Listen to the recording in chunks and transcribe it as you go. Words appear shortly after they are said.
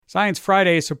Science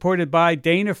Friday is supported by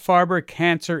Dana-Farber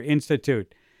Cancer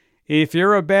Institute. If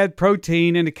you're a bad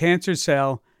protein in a cancer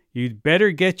cell, you'd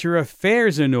better get your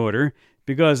affairs in order,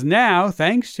 because now,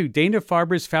 thanks to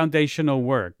Dana-Farber's foundational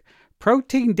work,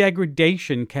 protein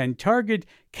degradation can target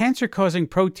cancer-causing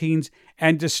proteins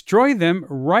and destroy them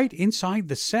right inside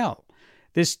the cell.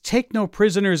 This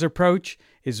take-no-prisoners approach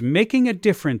is making a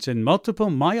difference in multiple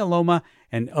myeloma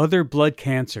and other blood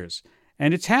cancers.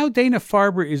 And it's how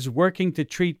Dana-Farber is working to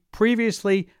treat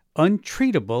previously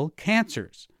untreatable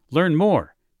cancers. Learn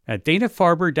more at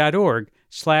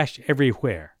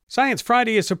danafarber.org/everywhere. Science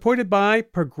Friday is supported by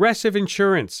Progressive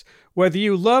Insurance. Whether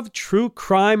you love true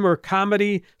crime or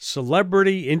comedy,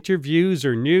 celebrity interviews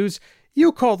or news,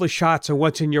 you call the shots on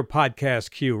what's in your podcast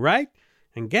queue, right?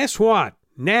 And guess what?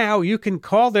 Now you can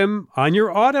call them on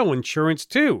your auto insurance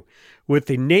too with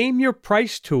the Name Your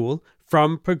Price tool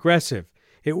from Progressive.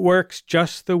 It works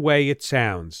just the way it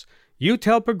sounds. You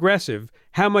tell Progressive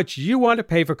how much you want to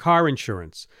pay for car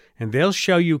insurance, and they'll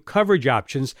show you coverage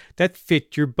options that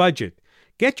fit your budget.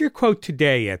 Get your quote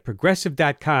today at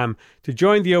Progressive.com to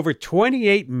join the over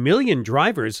 28 million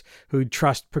drivers who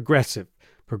trust Progressive.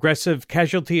 Progressive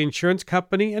Casualty Insurance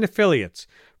Company and Affiliates.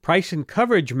 Price and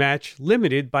coverage match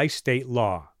limited by state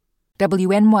law.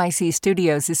 WNYC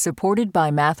Studios is supported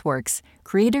by MathWorks,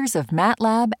 creators of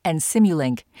MATLAB and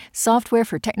Simulink, software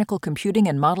for technical computing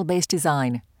and model-based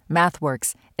design.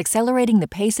 MathWorks, accelerating the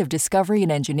pace of discovery in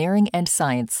engineering and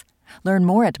science. Learn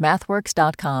more at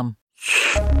mathworks.com.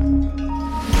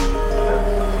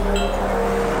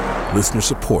 Listener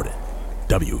supported.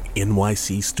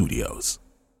 WNYC Studios.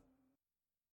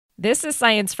 This is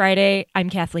Science Friday. I'm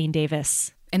Kathleen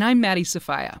Davis. And I'm Maddie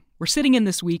Sofia. We're sitting in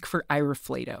this week for Ira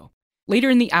Flato.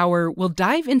 Later in the hour, we'll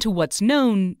dive into what's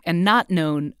known and not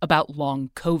known about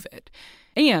long COVID.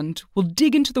 And we'll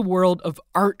dig into the world of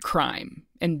art crime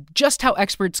and just how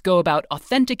experts go about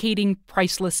authenticating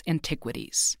priceless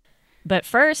antiquities. But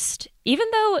first, even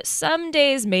though some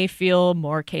days may feel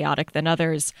more chaotic than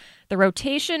others, the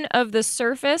rotation of the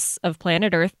surface of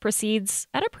planet Earth proceeds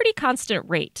at a pretty constant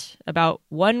rate, about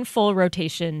one full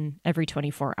rotation every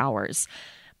 24 hours.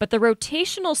 But the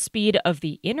rotational speed of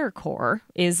the inner core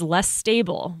is less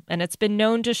stable, and it's been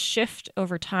known to shift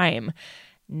over time.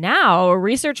 Now,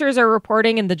 researchers are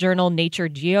reporting in the journal Nature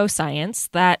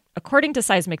Geoscience that, according to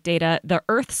seismic data, the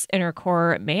Earth's inner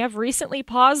core may have recently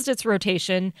paused its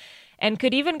rotation and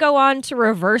could even go on to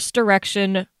reverse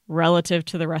direction relative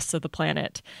to the rest of the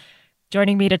planet.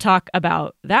 Joining me to talk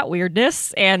about that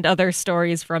weirdness and other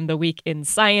stories from the week in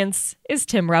science is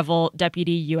Tim Revel,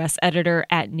 Deputy U.S. Editor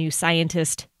at New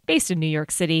Scientist, based in New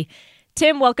York City.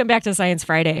 Tim, welcome back to Science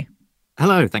Friday.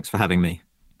 Hello, thanks for having me.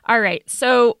 All right,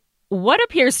 so what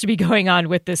appears to be going on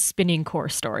with this spinning core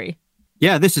story?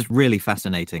 Yeah, this is really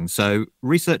fascinating. So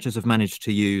researchers have managed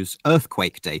to use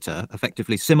earthquake data,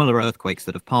 effectively similar earthquakes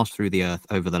that have passed through the Earth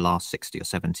over the last 60 or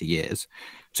 70 years,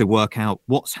 to work out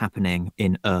what's happening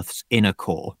in Earth's inner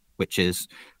core, which is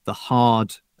the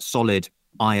hard, solid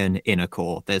iron inner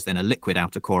core. There's then a liquid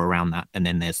outer core around that, and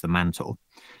then there's the mantle.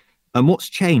 And what's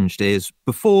changed is,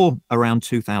 before around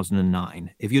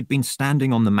 2009, if you'd been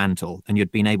standing on the mantle and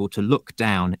you'd been able to look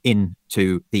down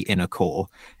into the inner core,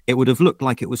 it would have looked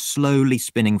like it was slowly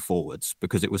spinning forwards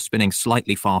because it was spinning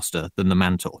slightly faster than the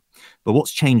mantle. But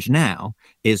what's changed now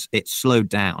is it's slowed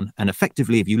down. And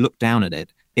effectively, if you look down at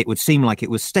it, it would seem like it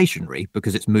was stationary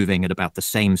because it's moving at about the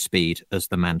same speed as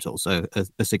the mantle. So a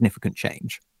significant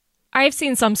change. I've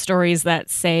seen some stories that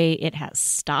say it has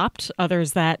stopped,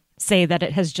 others that say that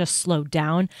it has just slowed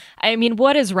down. I mean,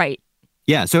 what is right?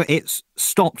 Yeah, so it's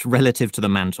stopped relative to the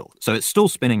mantle. So it's still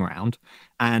spinning around,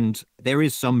 and there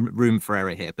is some room for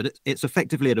error here, but it's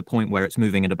effectively at a point where it's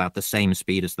moving at about the same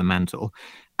speed as the mantle.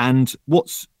 And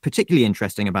what's particularly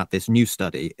interesting about this new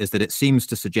study is that it seems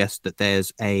to suggest that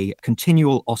there's a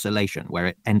continual oscillation where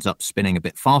it ends up spinning a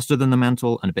bit faster than the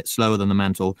mantle and a bit slower than the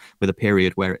mantle, with a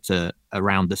period where it's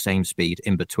around the same speed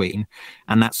in between.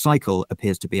 And that cycle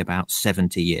appears to be about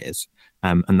 70 years,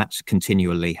 and that's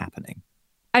continually happening.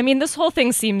 I mean, this whole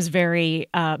thing seems very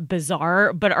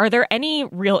bizarre, but are there any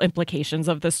real implications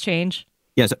of this change?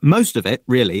 Yes, most of it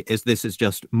really is this is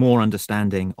just more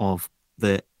understanding of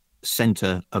the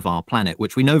center of our planet,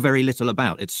 which we know very little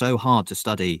about. It's so hard to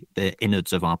study the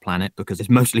innards of our planet because it's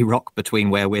mostly rock between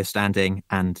where we're standing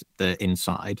and the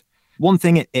inside. One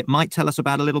thing it might tell us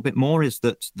about a little bit more is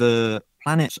that the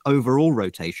planet's overall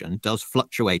rotation does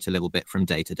fluctuate a little bit from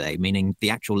day to day, meaning the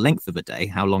actual length of a day,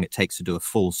 how long it takes to do a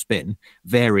full spin,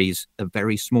 varies a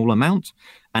very small amount.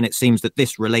 And it seems that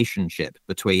this relationship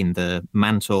between the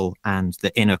mantle and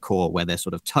the inner core, where they're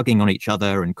sort of tugging on each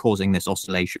other and causing this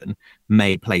oscillation,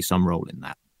 may play some role in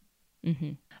that.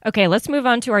 Mm-hmm. Okay, let's move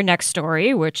on to our next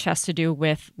story, which has to do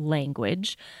with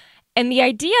language. And the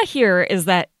idea here is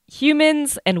that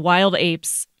humans and wild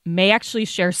apes may actually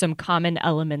share some common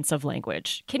elements of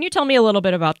language. Can you tell me a little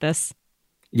bit about this?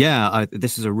 Yeah,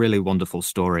 this is a really wonderful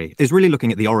story. It's really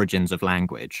looking at the origins of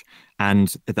language.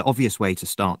 And the obvious way to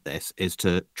start this is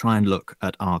to try and look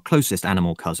at our closest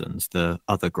animal cousins, the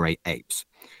other great apes.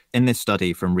 In this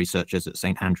study from researchers at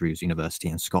St Andrews University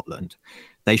in Scotland,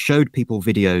 they showed people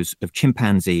videos of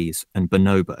chimpanzees and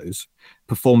bonobos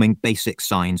performing basic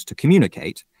signs to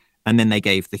communicate. And then they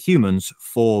gave the humans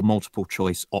 4 multiple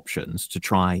choice options to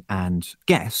try and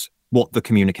guess what the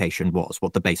communication was,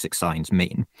 what the basic signs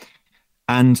mean.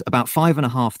 And about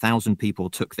 5,500 people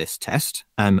took this test,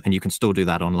 and you can still do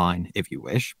that online if you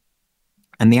wish.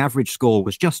 And the average score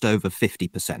was just over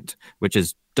 50%, which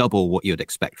is double what you'd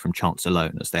expect from chance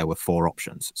alone, as there were 4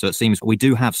 options. So it seems we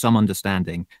do have some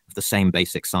understanding of the same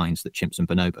basic signs that chimps and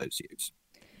bonobos use.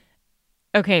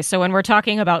 Okay, so when we're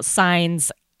talking about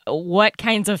signs, what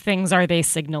kinds of things are they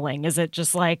signaling? Is it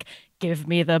just like, give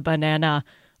me the banana?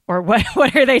 Or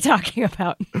what are they talking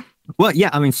about? Well, yeah,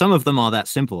 I mean, some of them are that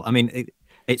simple. I mean,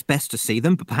 it's best to see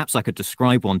them, but perhaps I could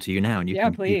describe one to you now and you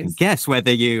can guess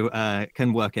whether you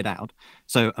can work it out.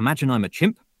 So imagine I'm a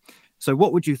chimp. So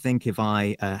what would you think if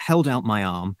I held out my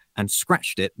arm and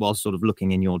scratched it while sort of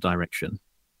looking in your direction?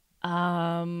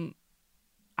 I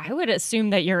would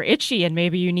assume that you're itchy and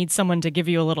maybe you need someone to give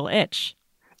you a little itch.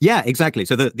 Yeah, exactly.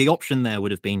 So the option there would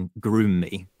have been groom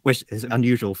me, which is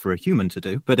unusual for a human to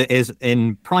do, but it is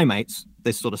in primates,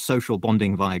 this sort of social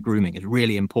bonding via grooming is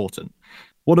really important.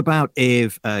 What about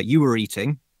if you were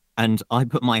eating and I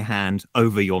put my hand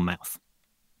over your mouth?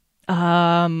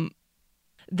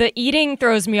 The eating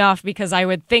throws me off because I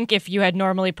would think if you had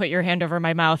normally put your hand over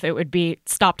my mouth, it would be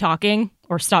stop talking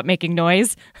or stop making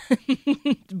noise.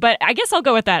 But I guess I'll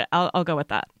go with that. I'll go with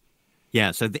that.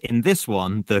 Yeah, so in this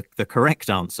one, the correct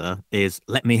answer is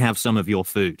let me have some of your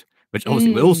food, which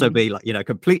obviously would also be like,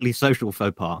 completely social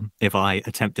faux pas if I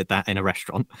attempted that in a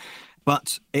restaurant.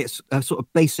 But it's a sort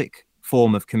of basic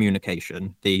form of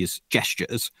communication, these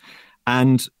gestures.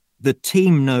 And the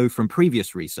team know from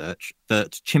previous research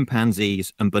that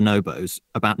chimpanzees and bonobos,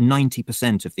 about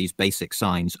 90% of these basic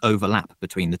signs overlap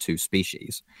between the two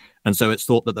species. And so it's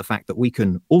thought that the fact that we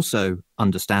can also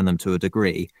understand them to a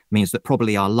degree means that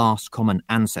probably our last common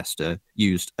ancestor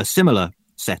used a similar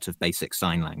set of basic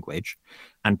sign language.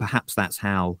 And perhaps that's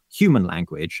how human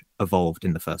language evolved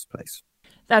in the first place.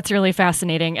 That's really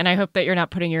fascinating. And I hope that you're not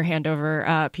putting your hand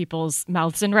over people's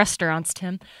mouths in restaurants,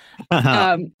 Tim.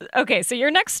 Okay, so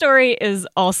your next story is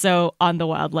also on the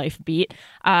wildlife beat.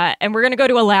 And we're going to go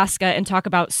to Alaska and talk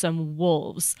about some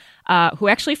wolves who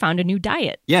actually found a new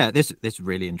diet. Yeah, this is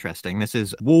really interesting. This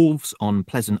is wolves on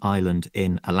Pleasant Island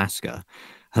in Alaska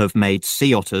have made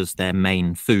sea otters their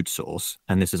main food source.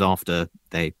 And this is after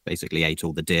they basically ate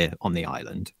all the deer on the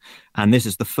island. And this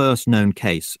is the first known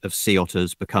case of sea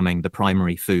otters becoming the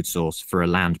primary food source for a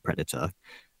land predator.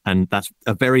 And that's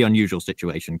a very unusual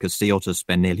situation because sea otters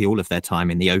spend nearly all of their time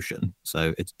in the ocean.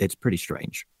 So it's pretty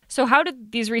strange. So how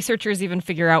did these researchers even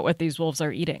figure out what these wolves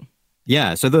are eating?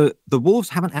 Yeah, so the wolves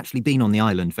haven't actually been on the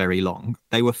island very long.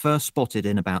 They were first spotted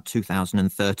in about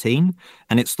 2013,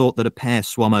 and it's thought that a pair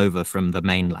swam over from the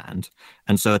mainland.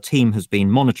 And so a team has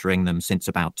been monitoring them since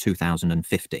about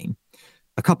 2015.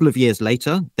 A couple of years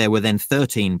later, there were then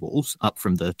 13 wolves, up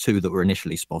from the 2 that were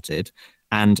initially spotted,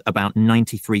 and about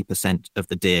 93% of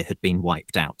the deer had been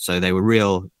wiped out. So they were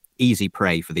real easy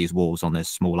prey for these wolves on this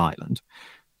small island.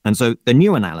 And so the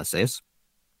new analysis,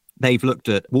 they've looked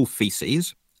at wolf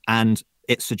feces, and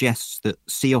it suggests that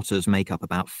sea otters make up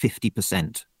about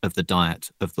 50% of the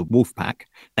diet of the wolf pack.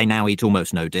 They now eat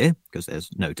almost no deer because there's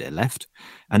no deer left.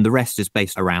 And the rest is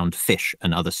based around fish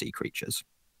and other sea creatures.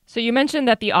 So you mentioned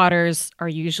that the otters are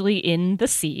usually in the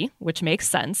sea, which makes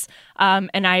sense.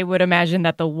 And I would imagine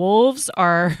that the wolves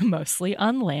are mostly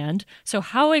on land. So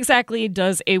how exactly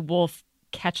does a wolf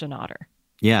catch an otter?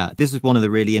 Yeah, this is one of the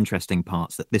really interesting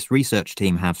parts, that this research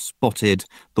team have spotted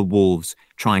the wolves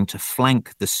trying to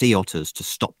flank the sea otters to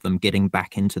stop them getting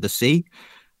back into the sea.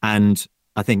 And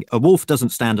I think a wolf doesn't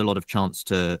stand a lot of chance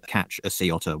to catch a sea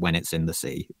otter when it's in the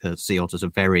sea. Sea otters are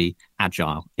very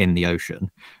agile in the ocean,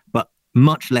 but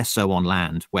much less so on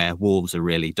land where wolves are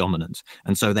really dominant.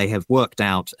 And so they have worked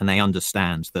out and they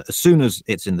understand that as soon as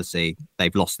it's in the sea,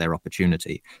 they've lost their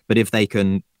opportunity. But if they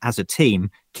can, as a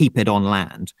team, keep it on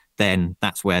land, then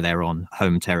that's where they're on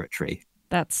home territory.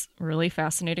 That's really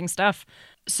fascinating stuff.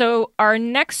 So our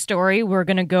next story, we're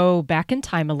going to go back in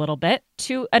time a little bit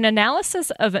to an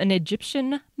analysis of an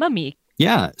Egyptian mummy.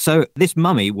 Yeah, so this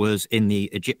mummy was in the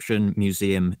Egyptian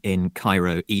Museum in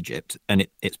Cairo, Egypt, and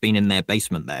it's been in their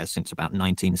basement there since about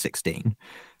 1916.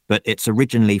 But it's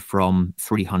originally from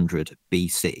 300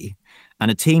 BC. And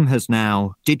a team has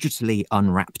now digitally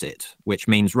unwrapped it, which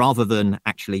means rather than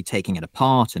actually taking it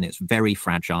apart, and it's very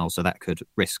fragile, so that could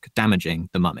risk damaging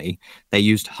the mummy, they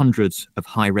used hundreds of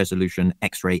high-resolution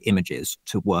X-ray images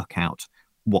to work out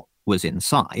what was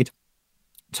inside.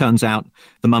 Turns out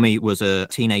the mummy was a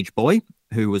teenage boy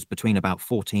who was between about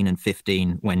 14 and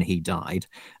 15 when he died,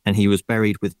 and he was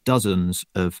buried with dozens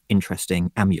of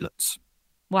interesting amulets.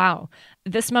 Wow.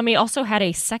 This mummy also had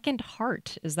a second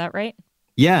heart. Is that right?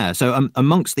 Yeah, so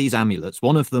amongst these amulets,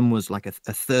 one of them was like a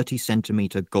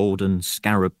 30-centimeter golden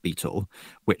scarab beetle,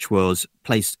 which was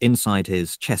placed inside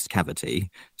his chest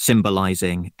cavity,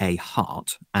 symbolizing a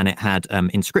heart. And it had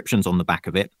inscriptions on the back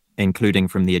of it, including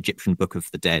from the Egyptian Book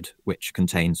of the Dead, which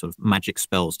contains sort of magic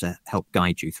spells to help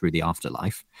guide you through the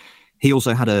afterlife. He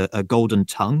also had a golden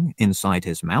tongue inside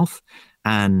his mouth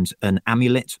and an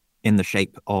amulet in the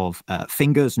shape of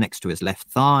fingers next to his left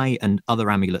thigh, and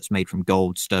other amulets made from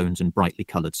gold, stones, and brightly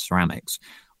colored ceramics,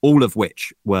 all of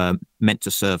which were meant to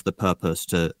serve the purpose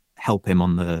to help him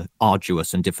on the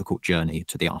arduous and difficult journey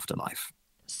to the afterlife.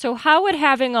 So how would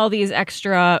having all these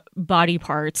extra body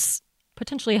parts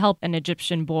potentially help an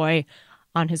Egyptian boy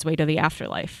on his way to the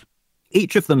afterlife?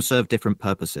 Each of them serve different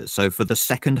purposes. So for the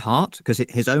second heart, because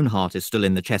his own heart is still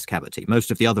in the chest cavity,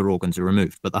 most of the other organs are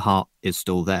removed, but the heart is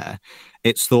still there.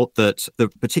 It's thought that the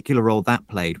particular role that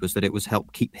played was that it was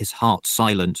help keep his heart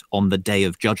silent on the day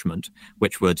of judgment,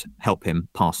 which would help him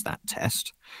pass that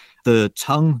test. The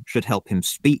tongue should help him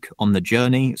speak on the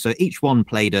journey. So each one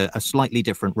played a slightly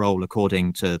different role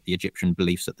according to the Egyptian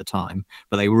beliefs at the time,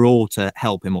 but they were all to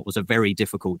help in what was a very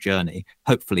difficult journey,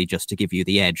 hopefully just to give you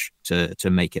the edge to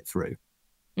make it through.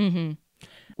 Mm-hmm.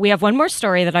 We have one more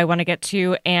story that I want to get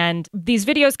to, and these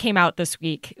videos came out this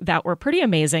week that were pretty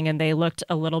amazing, and they looked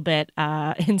a little bit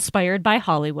inspired by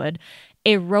Hollywood.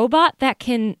 A robot that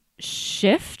can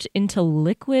shift into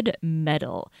liquid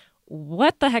metal.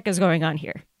 What the heck is going on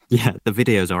here? Yeah, the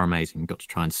videos are amazing. You've got to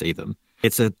try and see them.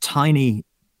 It's a tiny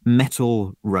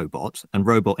metal robot, and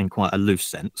robot in quite a loose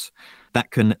sense,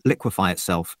 that can liquefy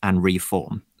itself and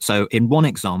reform. So in one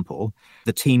example,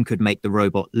 the team could make the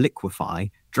robot liquefy,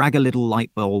 drag a little light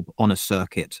bulb on a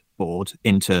circuit board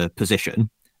into position,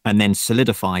 and then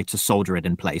solidify to solder it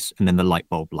in place, and then the light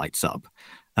bulb lights up.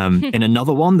 In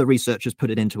another one, the researchers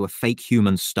put it into a fake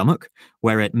human stomach,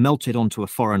 where it melted onto a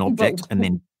foreign object and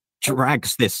then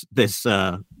drags this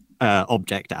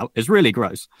object out. It's really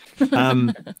gross.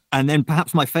 And then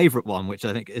perhaps my favorite one, which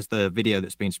I think is the video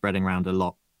that's been spreading around a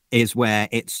lot, is where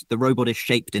the robot is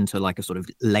shaped into like a sort of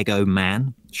Lego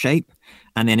man shape,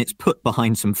 and then it's put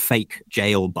behind some fake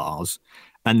jail bars.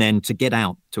 And then to get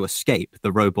out, to escape,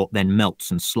 the robot then melts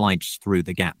and slides through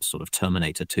the gaps, sort of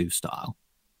Terminator 2 style.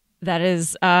 That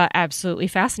is absolutely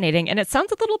fascinating. And it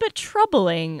sounds a little bit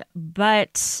troubling,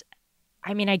 but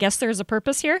I mean, I guess there's a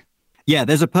purpose here. Yeah,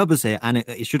 there's a purpose here, and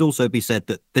it should also be said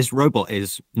that this robot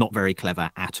is not very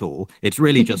clever at all. It's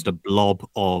really just a blob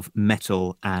of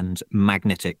metal and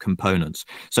magnetic components.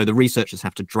 So the researchers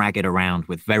have to drag it around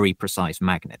with very precise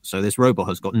magnets. So this robot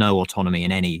has got no autonomy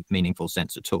in any meaningful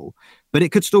sense at all. But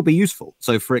it could still be useful.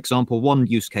 So, for example, one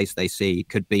use case they see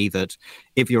could be that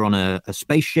if you're on a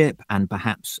spaceship and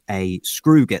perhaps a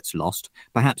screw gets lost,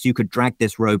 perhaps you could drag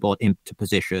this robot into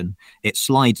position. It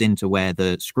slides into where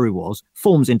the screw was,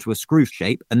 forms into a screw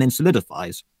shape, and then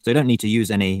solidifies. So you don't need to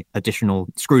use any additional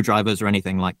screwdrivers or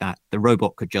anything like that. The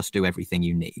robot could just do everything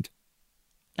you need.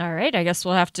 All right, I guess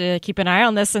we'll have to keep an eye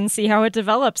on this and see how it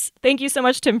develops. Thank you so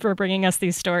much, Tim, for bringing us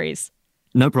these stories.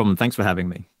 No problem. Thanks for having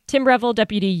me. Tim Breville,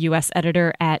 Deputy U.S.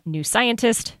 Editor at New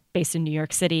Scientist, based in New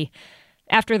York City.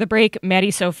 After the break,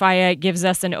 Maddie Sofia gives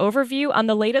us an overview on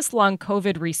the latest long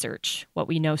COVID research, what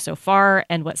we know so far,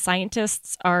 and what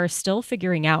scientists are still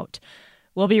figuring out.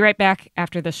 We'll be right back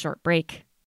after this short break.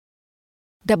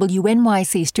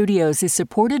 WNYC Studios is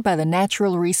supported by the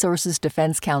Natural Resources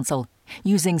Defense Council.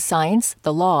 Using science,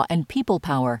 the law, and people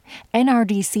power,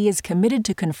 NRDC is committed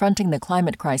to confronting the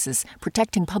climate crisis,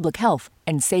 protecting public health,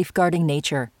 and safeguarding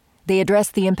nature. They address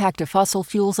the impact of fossil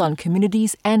fuels on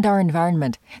communities and our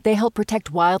environment. They help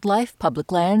protect wildlife,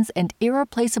 public lands, and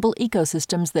irreplaceable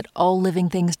ecosystems that all living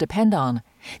things depend on.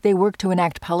 They work to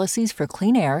enact policies for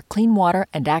clean air, clean water,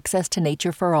 and access to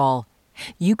nature for all.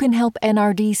 You can help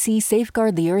NRDC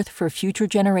safeguard the Earth for future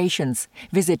generations.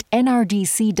 Visit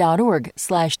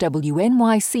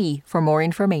nrdc.org/WNYC for more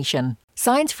information.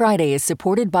 Science Friday is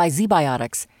supported by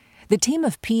ZBiotics. The team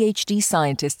of PhD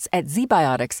scientists at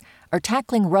ZBiotics are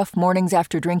tackling rough mornings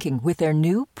after drinking with their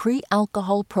new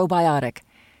pre-alcohol probiotic.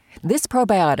 This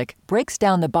probiotic breaks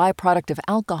down the byproduct of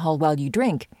alcohol while you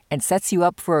drink and sets you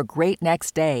up for a great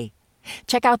next day.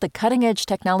 Check out the cutting-edge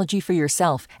technology for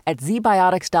yourself at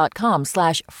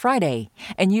zbiotics.com/Friday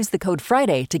and use the code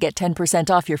Friday to get 10%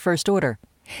 off your first order.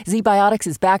 ZBiotics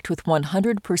is backed with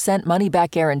 100%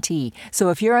 money-back guarantee, so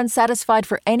if you're unsatisfied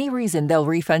for any reason, they'll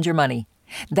refund your money.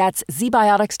 That's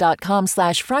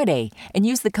zbiotics.com/Friday and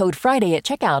use the code Friday at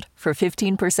checkout for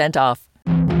 15% off.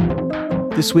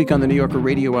 This week on the New Yorker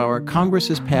Radio Hour, Congress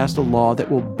has passed a law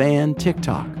that will ban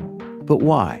TikTok. But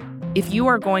why? If you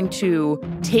are going to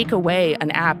take away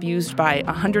an app used by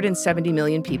 170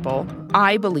 million people,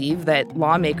 I believe that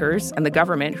lawmakers and the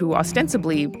government, who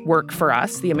ostensibly work for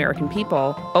us, the American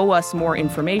people, owe us more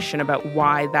information about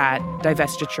why that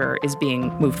divestiture is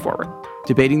being moved forward.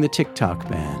 Debating the TikTok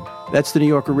ban. That's the New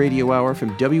Yorker Radio Hour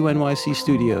from WNYC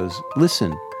Studios.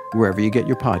 Listen wherever you get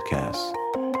your podcasts.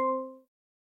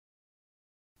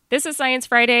 This is Science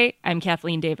Friday. I'm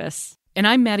Kathleen Davis. And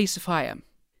I'm Maddie Sofia.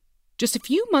 Just a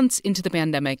few months into the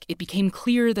pandemic, it became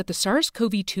clear that the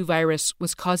SARS-CoV-2 virus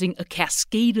was causing a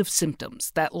cascade of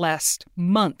symptoms that last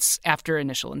months after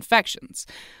initial infections,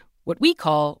 what we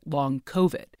call long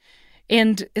COVID.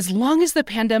 And as long as the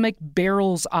pandemic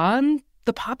barrels on,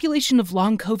 the population of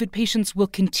long COVID patients will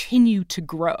continue to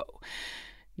grow.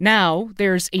 Now,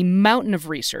 there's a mountain of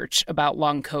research about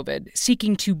long COVID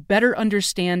seeking to better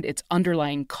understand its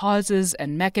underlying causes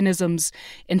and mechanisms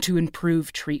and to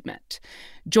improve treatment.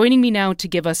 Joining me now to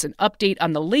give us an update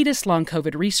on the latest long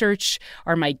COVID research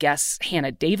are my guests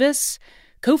Hannah Davis,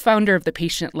 co-founder of the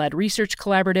Patient-Led Research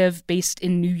Collaborative based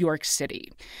in New York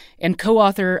City, and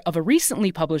co-author of a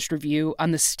recently published review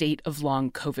on the state of long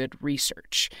COVID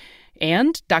research,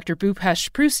 and Dr. Bhupesh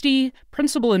Prusti,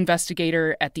 principal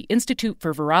investigator at the Institute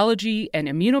for Virology and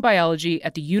Immunobiology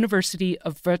at the University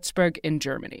of Würzburg in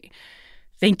Germany.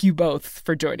 Thank you both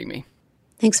for joining me.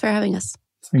 Thanks for having us.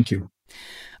 Thank you.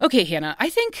 Okay, Hannah,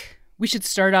 I think we should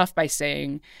start off by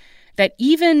saying that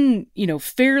even,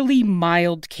 fairly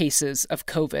mild cases of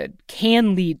COVID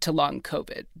can lead to long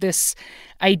COVID. This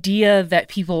idea that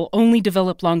people only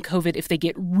develop long COVID if they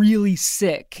get really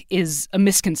sick is a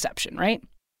misconception, right?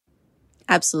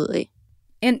 Absolutely.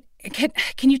 And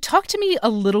can you talk to me a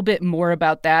little bit more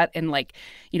about that and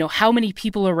how many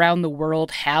people around the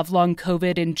world have long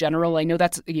COVID in general? I know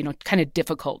that's, kind of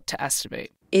difficult to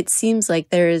estimate. It seems like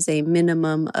there is a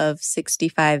minimum of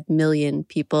 65 million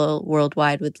people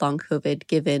worldwide with long COVID,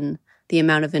 given the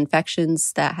amount of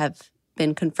infections that have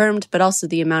been confirmed, but also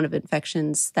the amount of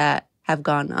infections that have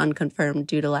gone unconfirmed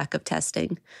due to lack of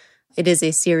testing. It is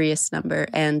a serious number,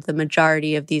 and the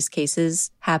majority of these cases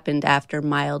happened after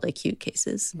mild acute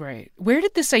cases. Right. Where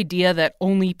did this idea that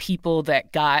only people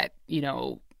that got,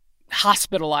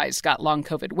 hospitalized got long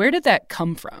COVID, where did that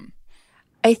come from?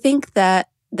 I think that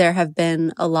there have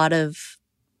been a lot of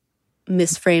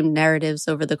misframed narratives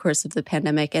over the course of the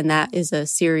pandemic, and that is a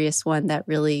serious one that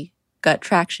really got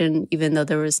traction, even though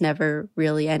there was never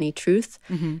really any truth.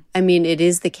 Mm-hmm. I mean, it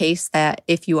is the case that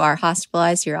if you are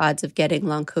hospitalized, your odds of getting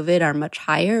long COVID are much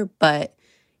higher, but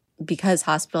because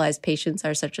hospitalized patients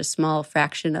are such a small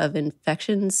fraction of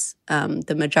infections,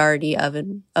 the majority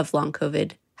of long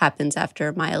COVID happens after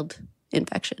a mild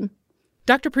infection.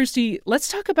 Dr. Prusti, let's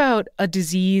talk about a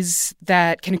disease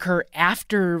that can occur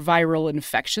after viral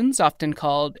infections, often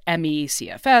called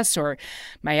ME/CFS or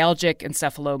myalgic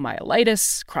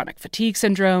encephalomyelitis, chronic fatigue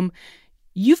syndrome.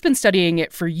 You've been studying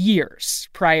it for years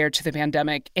prior to the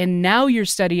pandemic, and now you're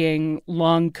studying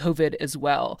long COVID as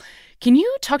well. Can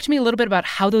you talk to me a little bit about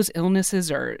how those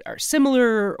illnesses are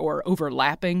similar or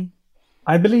overlapping?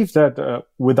 I believe that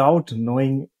without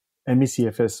knowing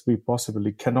ME/CFS, we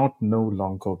possibly cannot know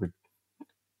long COVID.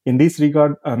 In this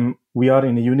regard, we are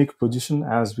in a unique position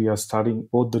as we are studying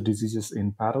both the diseases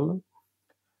in parallel.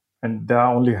 And there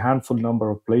are only a handful number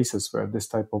of places where this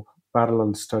type of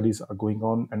parallel studies are going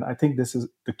on. And I think this is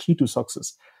the key to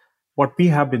success. What we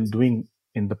have been doing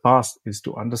in the past is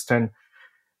to understand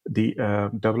the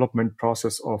development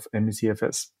process of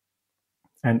ME/CFS.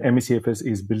 And ME/CFS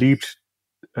is believed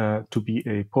to be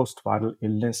a post-viral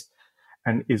illness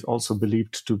and is also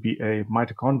believed to be a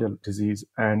mitochondrial disease.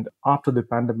 And after the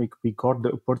pandemic, we got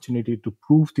the opportunity to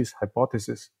prove this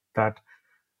hypothesis that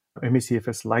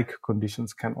ME/CFS-like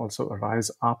conditions can also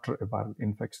arise after a viral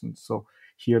infection. So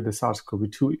here, the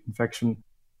SARS-CoV-2 infection.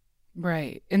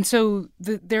 Right. And so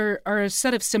there are a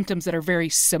set of symptoms that are very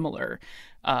similar,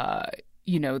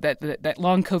 that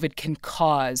long COVID can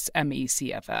cause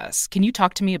ME/CFS. Can you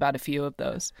talk to me about a few of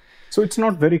those? So it's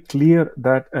not very clear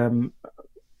that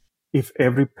if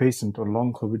every patient or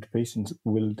long COVID patients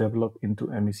will develop into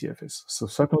ME/CFS. So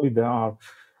certainly there are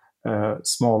a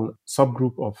small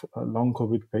subgroup of long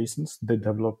COVID patients that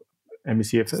develop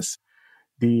ME/CFS.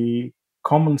 The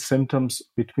common symptoms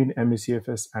between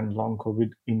ME/CFS and long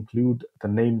COVID include the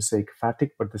namesake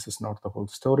fatigue, but this is not the whole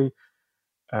story.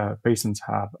 Patients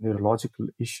have neurological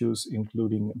issues,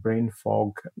 including brain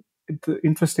fog. The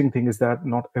interesting thing is that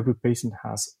not every patient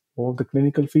has all the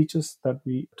clinical features that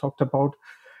we talked about.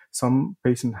 Some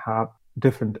patients have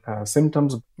different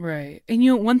symptoms. Right.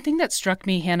 And, one thing that struck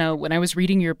me, Hannah, when I was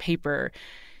reading your paper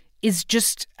is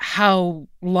just how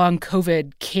long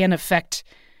COVID can affect,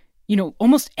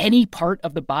 almost any part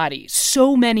of the body.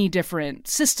 So many different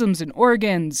systems and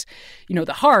organs,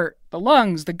 the heart, the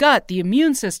lungs, the gut, the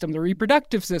immune system, the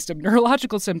reproductive system,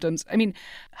 neurological symptoms. I mean,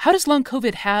 how does long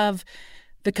COVID have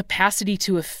the capacity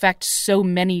to affect so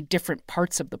many different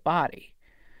parts of the body?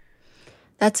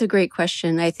 That's a great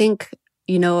question. I think,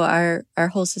 our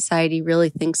whole society really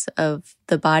thinks of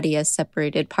the body as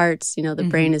separated parts. The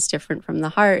brain is different from the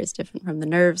heart, is different from the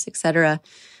nerves, etc.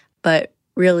 But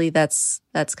really, that's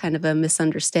kind of a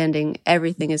misunderstanding.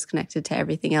 Everything is connected to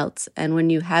everything else. And when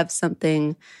you have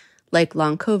something like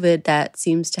long COVID that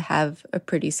seems to have a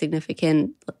pretty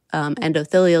significant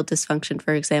endothelial dysfunction,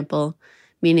 for example,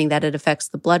 meaning that it affects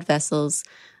the blood vessels,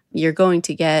 you're going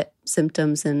to get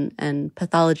symptoms and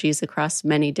pathologies across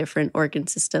many different organ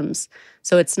systems.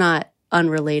 So it's not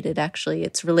unrelated, actually.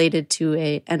 It's related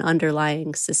to an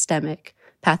underlying systemic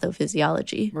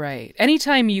pathophysiology. Right.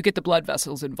 Anytime you get the blood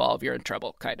vessels involved, you're in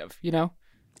trouble, kind of,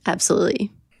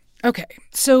 Absolutely. Okay.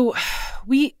 So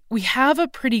we have a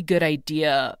pretty good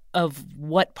idea of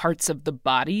what parts of the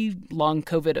body long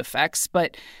COVID affects,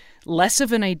 but less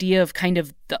of an idea of kind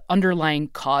of the underlying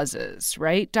causes,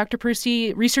 right? Dr.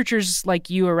 Prusti, researchers like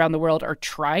you around the world are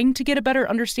trying to get a better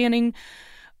understanding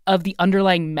of the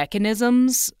underlying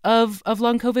mechanisms of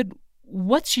long COVID.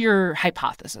 What's your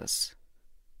hypothesis?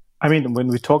 I mean, when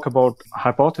we talk about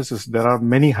hypotheses, there are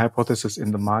many hypotheses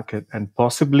in the market, and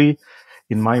possibly,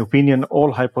 in my opinion,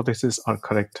 all hypotheses are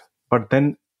correct. But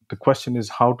then the question is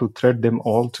how to thread them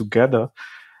all together,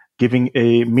 giving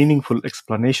a meaningful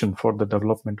explanation for the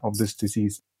development of this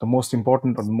disease. The most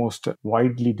important or the most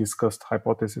widely discussed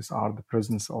hypotheses are the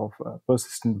presence of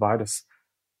persistent virus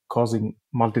causing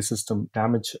multisystem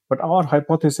damage. But our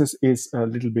hypothesis is a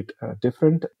little bit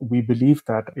different. We believe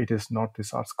that it is not the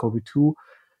SARS-CoV-2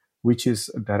 which is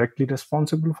directly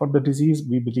responsible for the disease.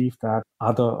 We believe that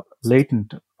other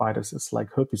latent viruses like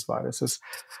herpes viruses,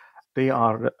 they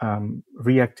are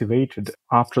reactivated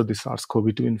after the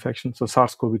SARS-CoV-2 infection. So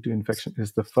SARS-CoV-2 infection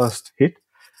is the first hit.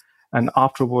 And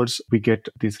afterwards, we get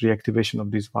this reactivation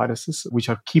of these viruses, which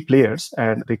are key players,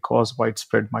 and they cause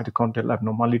widespread mitochondrial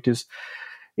abnormalities,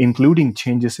 including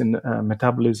changes in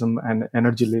metabolism and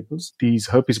energy levels. These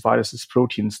herpes viruses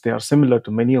proteins, they are similar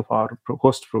to many of our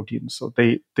host proteins. So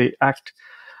they act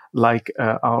like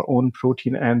our own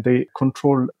protein, and they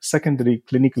control secondary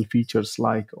clinical features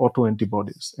like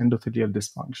autoantibodies, endothelial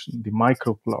dysfunction, the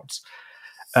microclots,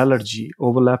 allergy,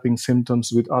 overlapping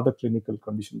symptoms with other clinical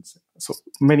conditions. So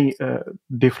many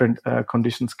different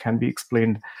conditions can be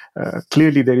explained.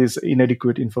 Clearly, there is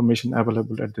inadequate information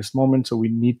available at this moment, so we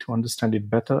need to understand it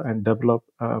better and develop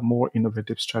more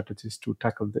innovative strategies to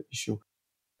tackle the issue.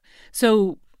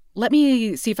 So let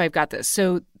me see if I've got this.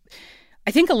 So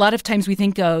I think a lot of times we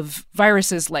think of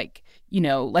viruses like,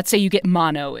 let's say you get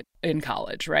mono in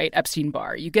college, right?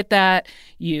 Epstein-Barr. You get that,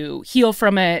 you heal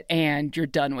from it, and you're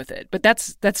done with it. But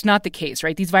that's not the case,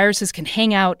 right? These viruses can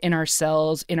hang out in our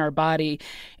cells, in our body,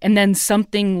 and then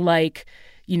something like,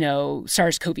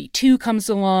 SARS-CoV-2 comes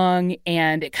along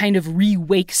and it kind of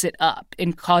re-wakes it up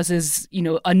and causes,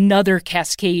 another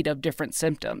cascade of different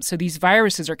symptoms. So these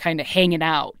viruses are kind of hanging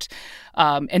out,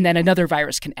 and then another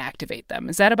virus can activate them.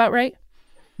 Is that about right?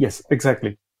 Yes,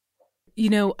 exactly.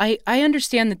 I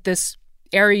understand that this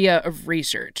area of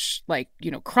research, like,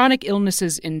 chronic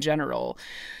illnesses in general,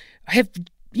 have,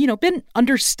 been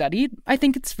understudied, I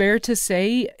think it's fair to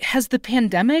say. Has the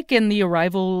pandemic and the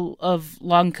arrival of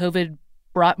long COVID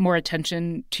brought more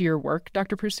attention to your work,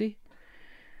 Dr. Prusti?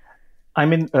 I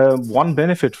mean, one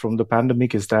benefit from the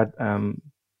pandemic is that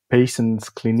patients,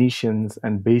 clinicians,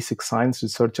 and basic science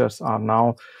researchers are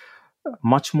now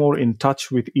much more in touch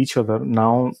with each other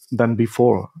now than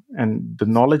before. And the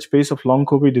knowledge base of long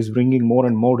COVID is bringing more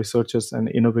and more researchers and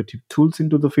innovative tools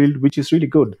into the field, which is really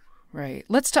good. Right.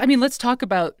 Let's talk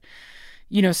about,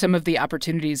 some of the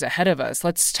opportunities ahead of us.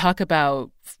 Let's talk about,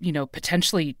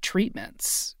 potentially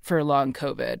treatments for long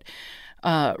COVID.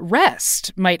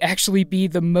 Rest might actually be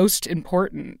the most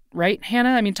important, right,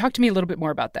 Hannah? Talk to me a little bit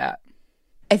more about that.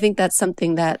 I think that's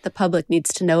something that the public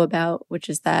needs to know about, which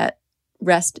is that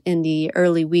rest in the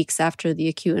early weeks after the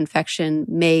acute infection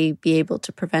may be able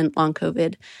to prevent long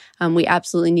COVID. We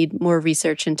absolutely need more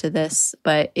research into this,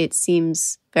 but it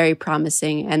seems very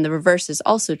promising. And the reverse is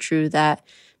also true, that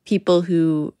people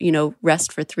who,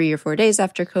 rest for 3 or 4 days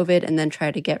after COVID and then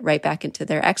try to get right back into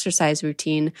their exercise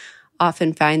routine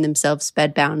often find themselves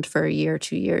bedbound for a year,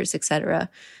 2 years, etc.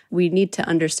 We need to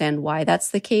understand why that's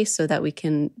the case so that we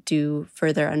can do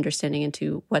further understanding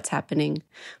into what's happening.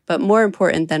 But more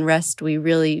important than rest, we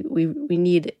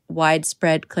need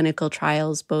widespread clinical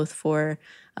trials, both for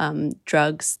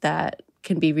drugs that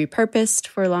can be repurposed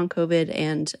for long COVID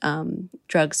and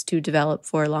drugs to develop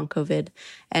for long COVID.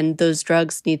 And those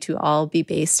drugs need to all be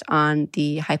based on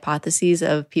the hypotheses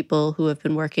of people who have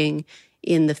been working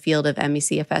in the field of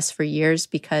ME/CFS for years,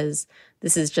 because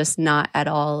this is just not at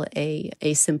all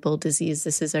a simple disease.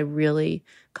 This is a really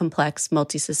complex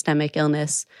multisystemic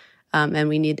illness, and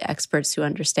we need experts who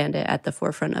understand it at the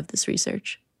forefront of this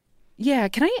research. Yeah,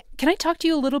 can I talk to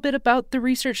you a little bit about the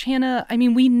research, Hannah? I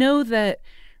mean, we know that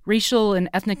racial and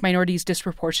ethnic minorities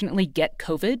disproportionately get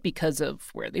COVID because of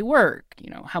where they work,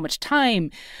 how much time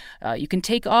you can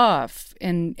take off.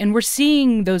 And we're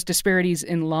seeing those disparities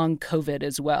in long COVID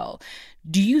as well.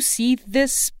 Do you see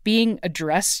this being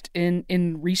addressed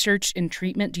in research and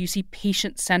treatment? Do you see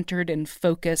patient-centered and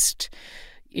focused,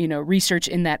 research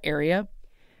in that area?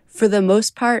 For the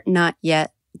most part, not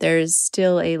yet. There's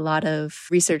still a lot of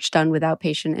research done without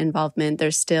patient involvement.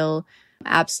 There's still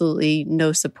absolutely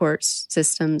no support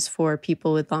systems for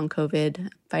people with long COVID,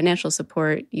 financial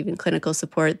support, even clinical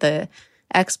support. The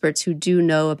experts who do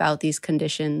know about these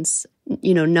conditions,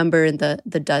 number in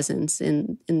the dozens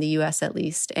in the US at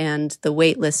least. And the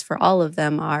wait lists for all of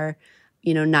them are,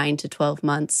 9 to 12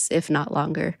 months, if not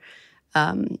longer.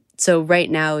 So right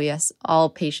now, yes,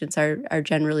 all patients are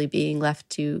generally being left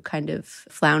to kind of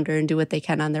flounder and do what they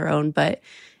can on their own. But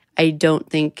I don't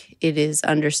think it is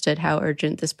understood how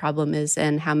urgent this problem is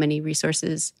and how many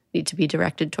resources need to be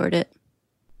directed toward it.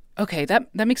 Okay, that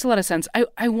makes a lot of sense.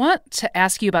 I want to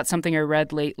ask you about something I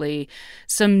read lately,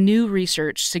 some new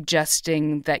research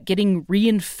suggesting that getting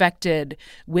reinfected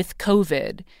with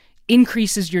COVID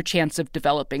increases your chance of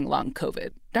developing long COVID.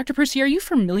 Dr. Percy, are you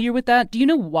familiar with that? Do you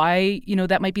know why,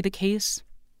 that might be the case?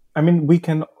 I mean, we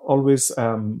can always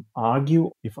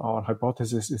argue if our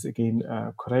hypothesis is again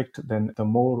correct, then the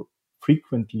more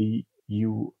frequently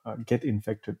you get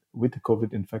infected with the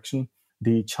COVID infection,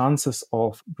 the chances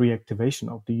of reactivation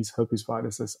of these herpes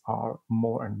viruses are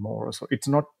more and more. So it's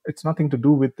nothing to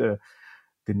do with the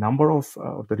number of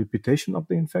the reputation of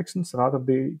the infections, rather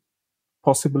the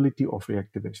possibility of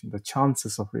reactivation, the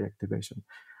chances of reactivation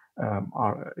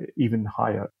are even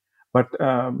higher. But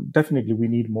definitely, we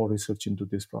need more research into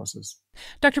this process.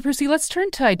 Dr. Percy, let's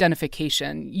turn to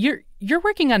identification. You're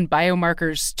working on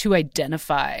biomarkers to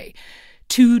identify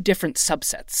 2 different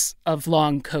subsets of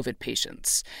long COVID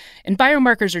patients. And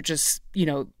biomarkers are just,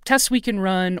 tests we can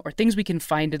run or things we can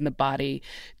find in the body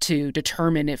to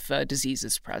determine if a disease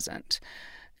is present.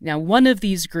 Now, one of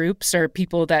these groups are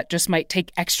people that just might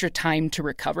take extra time to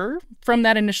recover from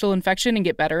that initial infection and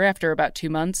get better after about 2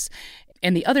 months.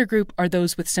 And the other group are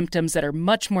those with symptoms that are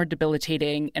much more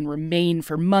debilitating and remain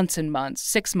for months and months,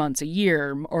 6 months, a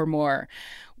year or more.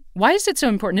 Why is it so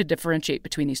important to differentiate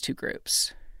between these 2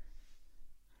 groups?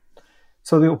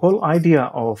 So the whole idea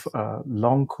of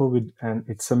long COVID and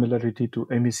its similarity to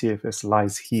ME/CFS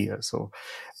lies here. So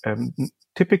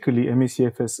typically,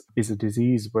 ME/CFS is a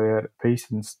disease where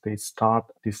patients, they start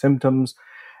the symptoms,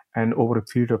 and over a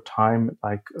period of time,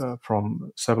 like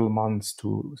from several months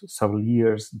to several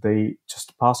years, they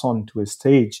just pass on to a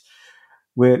stage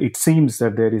where it seems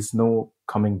that there is no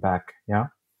coming back. Yeah.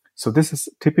 So this is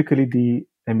typically the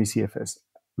ME/CFS.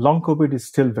 Long COVID is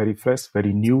still very fresh,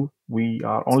 very new. We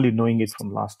are only knowing it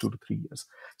from last 2 to 3 years.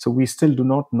 So we still do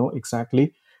not know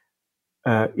exactly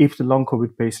if the long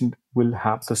COVID patient will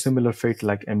have the similar fate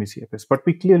like ME/CFS. But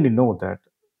we clearly know that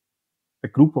a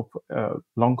group of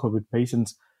long COVID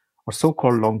patients, or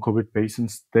so-called long COVID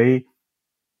patients, they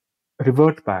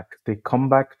revert back. They come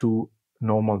back to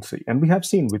normalcy. And we have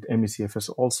seen with ME/CFS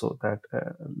also that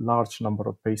a large number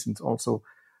of patients also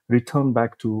return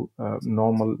back to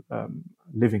normal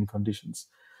living conditions.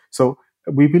 So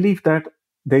we believe that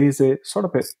there is a sort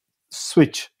of a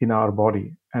switch in our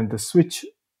body, and the switch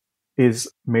is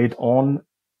made on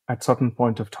at certain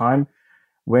point of time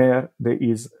where there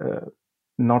is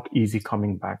not easy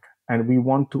coming back. And we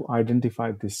want to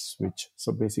identify this switch.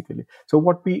 So basically, so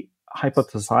what we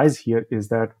hypothesize here is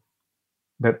that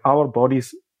our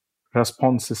body's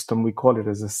response system, we call it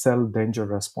as a cell danger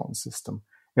response system.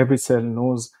 Every cell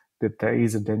knows that there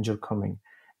is a danger coming.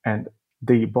 and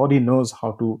the body knows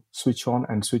how to switch on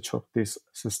and switch off this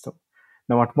system.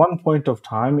 Now, at one point of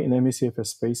time in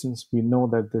ME/CFS patients, we know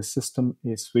that the system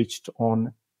is switched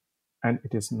on and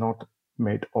it is not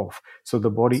made off. So the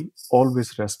body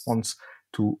always responds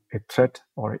to a threat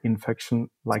or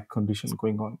infection-like condition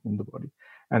going on in the body.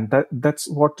 And that's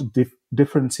what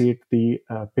differentiates the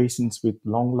patients with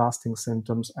long-lasting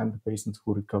symptoms and the patients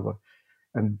who recover.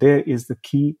 And there is the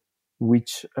key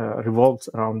which revolves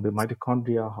around the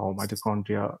mitochondria, how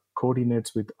mitochondria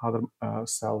coordinates with other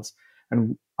cells.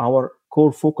 And our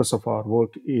core focus of our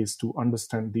work is to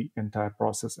understand the entire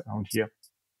process around here.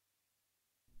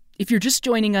 If you're just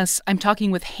joining us, I'm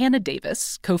talking with Hannah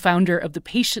Davis, co-founder of the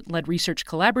Patient-Led Research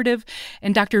Collaborative,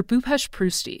 and Dr. Bhupesh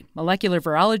Prusti, molecular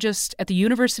virologist at the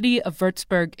University of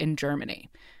Würzburg in Germany.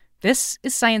 This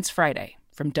is Science Friday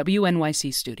from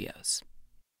WNYC Studios.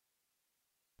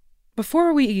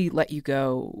 Before we let you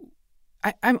go,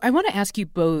 I want to ask you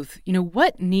both,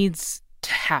 what needs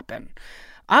to happen?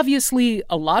 Obviously,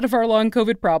 a lot of our long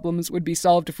COVID problems would be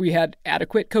solved if we had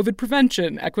adequate COVID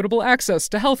prevention, equitable access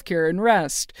to healthcare, and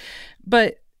rest.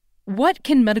 But what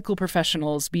can medical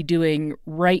professionals be doing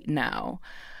right now?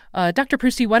 Dr.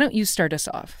 Prusti, why don't you start us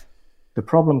off? The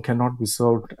problem cannot be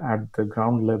solved at the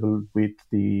ground level with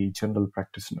the general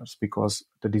practitioners because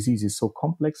the disease is so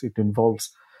complex. It involves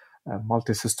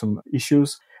multi-system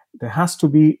issues. There has to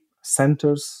be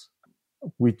centers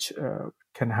which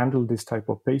can handle this type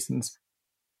of patients.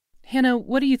 Hannah,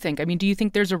 what do you think? Do you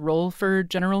think there's a role for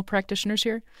general practitioners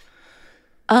here?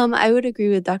 I would agree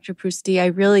with Dr. Prusti. I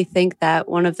really think that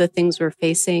one of the things we're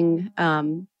facing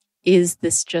is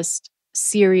this just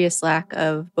serious lack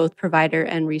of both provider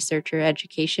and researcher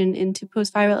education into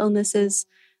post-viral illnesses.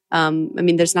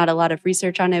 There's not a lot of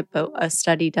research on it, but a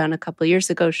study done a couple of years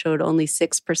ago showed only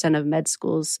 6% of med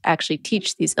schools actually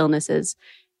teach these illnesses.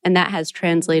 And that has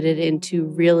translated into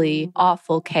really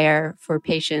awful care for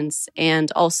patients.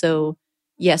 And also,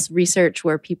 yes, research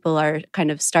where people are kind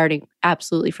of starting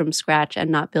absolutely from scratch and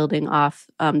not building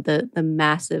off the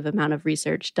massive amount of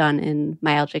research done in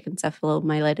myalgic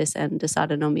encephalomyelitis and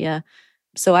dysautonomia.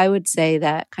 So I would say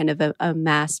that kind of a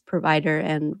mass provider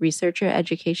and researcher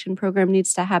education program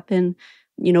needs to happen.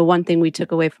 One thing we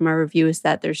took away from our review is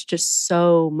that there's just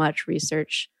so much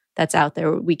research that's out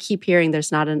there. We keep hearing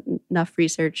there's not enough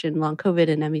research in long COVID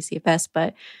and ME/CFS,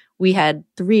 but we had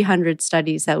 300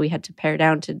 studies that we had to pare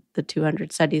down to the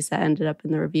 200 studies that ended up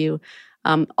in the review.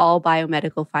 All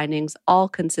biomedical findings, all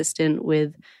consistent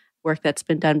with work that's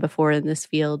been done before in this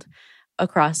field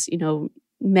across,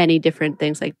 many different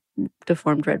things like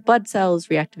deformed red blood cells,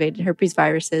 reactivated herpes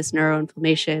viruses,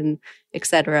 neuroinflammation,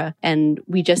 etc. And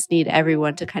we just need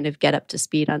everyone to kind of get up to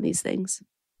speed on these things.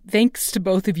 Thanks to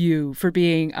both of you for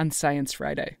being on Science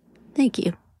Friday. Thank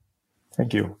you.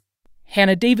 Thank you.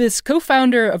 Hannah Davis,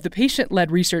 co-founder of the Patient-Led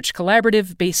Research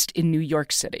Collaborative based in New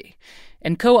York City,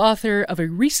 and co-author of a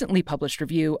recently published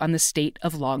review on the state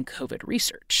of long COVID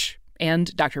research.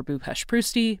 And Dr. Bhupesh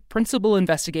Prusti, principal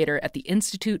investigator at the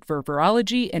Institute for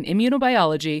Virology and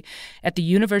Immunobiology at the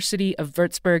University of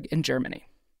Würzburg in Germany.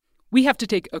 We have to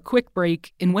take a quick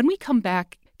break, and when we come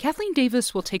back, Kathleen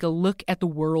Davis will take a look at the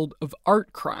world of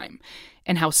art crime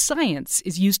and how science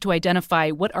is used to identify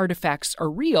what artifacts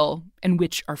are real and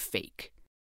which are fake.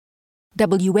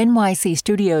 WNYC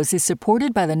Studios is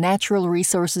supported by the Natural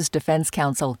Resources Defense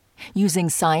Council. Using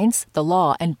science, the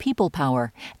law, and people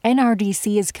power,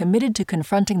 NRDC is committed to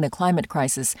confronting the climate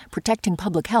crisis, protecting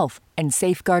public health, and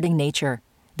safeguarding nature.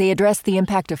 They address the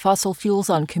impact of fossil fuels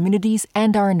on communities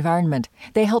and our environment.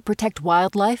 They help protect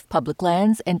wildlife, public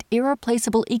lands, and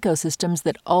irreplaceable ecosystems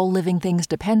that all living things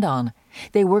depend on.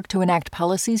 They work to enact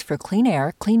policies for clean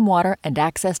air, clean water, and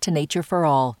access to nature for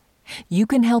all. You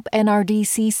can help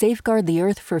NRDC safeguard the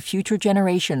Earth for future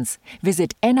generations.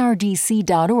 Visit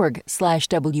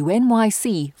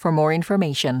nrdc.org/WNYC for more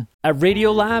information. At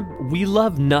Radiolab, we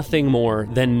love nothing more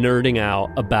than nerding out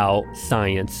about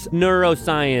science,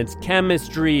 neuroscience,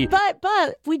 chemistry.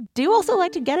 But we do also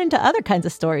like to get into other kinds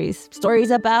of stories.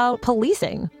 Stories about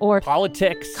policing or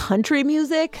politics, country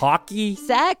music, hockey,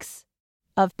 sex.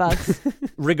 Of bugs.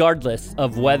 Regardless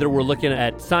of whether we're looking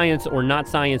at science or not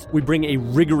science, we bring a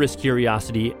rigorous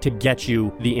curiosity to get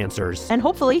you the answers. And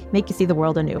hopefully make you see the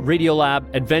world anew.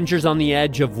 Radiolab, adventures on the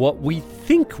edge of what we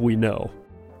think we know.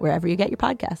 Wherever you get your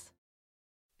podcasts.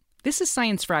 This is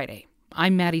Science Friday.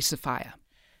 I'm Maddie Sofia.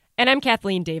 And I'm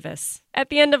Kathleen Davis. At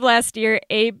the end of last year,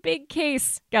 a big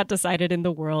case got decided in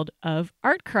the world of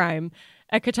art crime.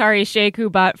 A Qatari sheikh who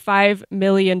bought $5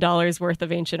 million worth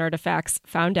of ancient artifacts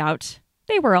found out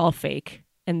they were all fake,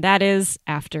 and that is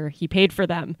after he paid for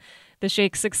them. The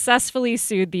sheikh successfully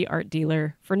sued the art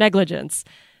dealer for negligence.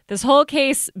 This whole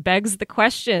case begs the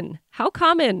question, how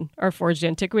common are forged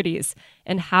antiquities?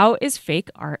 And how is fake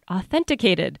art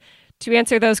authenticated? To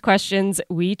answer those questions,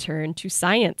 we turn to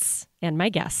science and my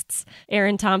guests.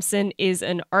 Aaron Thompson is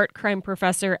an art crime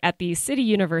professor at the City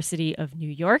University of New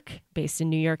York, based in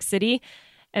New York City.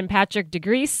 And Patrick de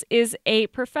Gries is a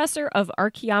professor of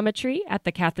archaeometry at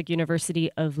the Catholic University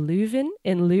of Leuven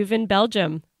in Leuven,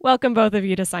 Belgium. Welcome both of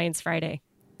you to Science Friday.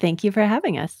 Thank you for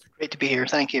having us. Great to be here.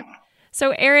 Thank you.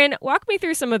 So Aaron, walk me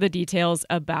through some of the details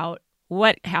about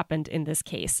what happened in this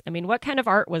case. I mean, what kind of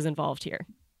art was involved here?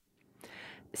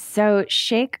 So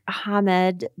Sheikh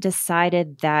Ahmed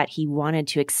decided that he wanted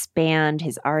to expand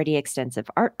his already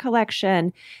extensive art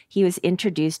collection. He was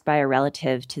introduced by a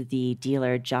relative to the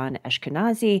dealer John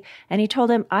Ashkenazi, and he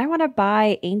told him, I want to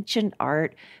buy ancient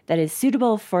art that is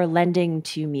suitable for lending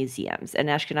to museums. And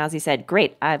Ashkenazi said,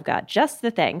 great, I've got just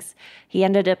the things. He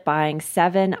ended up buying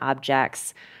 7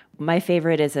 objects. My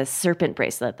favorite is a serpent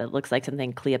bracelet that looks like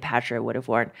something Cleopatra would have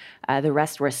worn. The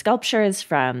rest were sculptures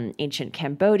from ancient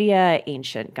Cambodia,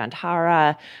 ancient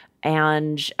Gandhara,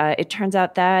 and it turns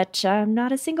out that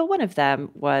not a single one of them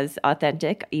was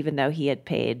authentic, even though he had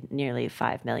paid nearly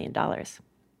 $5 million.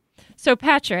 So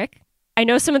Patrick, I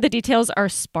know some of the details are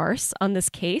sparse on this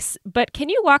case, but can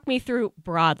you walk me through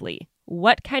broadly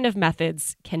what kind of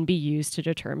methods can be used to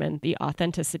determine the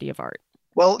authenticity of art?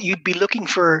 Well, you'd be looking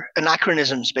for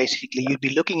anachronisms, basically. You'd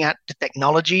be looking at the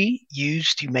technology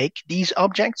used to make these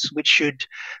objects, which should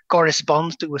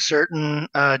correspond to a certain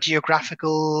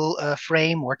geographical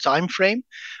frame or time frame.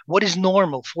 What is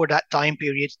normal for that time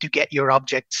period to get your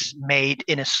objects made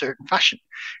in a certain fashion?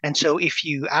 And so if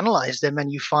you analyze them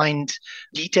and you find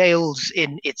details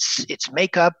in its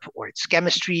makeup or its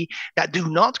chemistry that do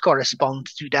not correspond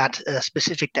to that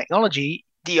specific technology,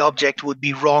 the object would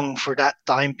be wrong for that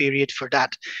time period, for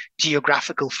that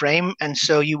geographical frame. And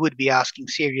so you would be asking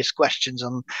serious questions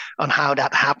on how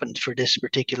that happened for this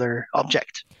particular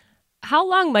object. How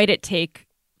long might it take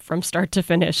from start to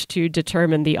finish to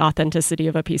determine the authenticity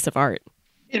of a piece of art?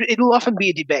 It will often be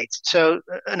a debate. So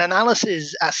an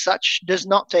analysis as such does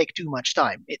not take too much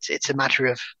time. It's a matter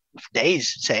of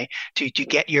days, say, to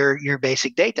get your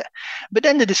basic data. But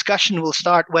then the discussion will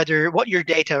start whether what your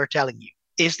data are telling you.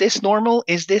 Is this normal?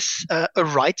 Is this a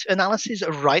right analysis,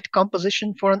 a right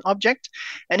composition for an object?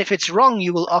 And if it's wrong,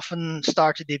 you will often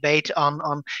start a debate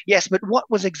on yes, but what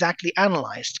was exactly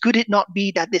analyzed? Could it not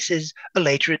be that this is a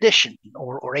later addition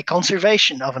or a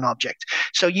conservation of an object?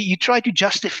 So you try to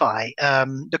justify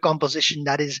the composition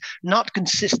that is not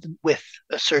consistent with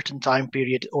a certain time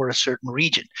period or a certain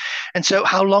region. And so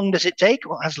how long does it take?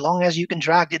 Well, as long as you can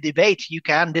drag the debate, you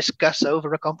can discuss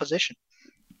over a composition.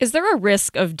 Is there a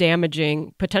risk of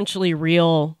damaging potentially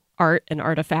real art and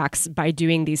artifacts by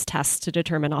doing these tests to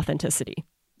determine authenticity?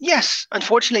 Yes,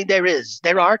 unfortunately there is.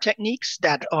 There are techniques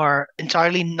that are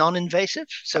entirely non-invasive,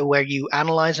 so where you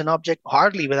analyze an object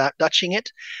hardly without touching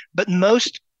it, but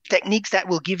most techniques that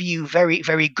will give you very,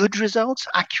 very good results,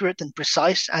 accurate and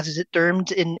precise, as is it termed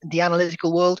in the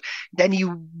analytical world, then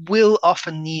you will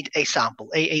often need a sample,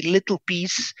 a little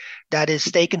piece that is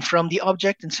taken from the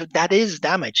object, and so that is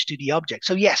damage to the object.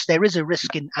 So yes, there is a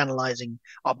risk in analyzing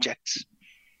objects.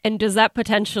 And does that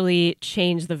potentially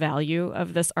change the value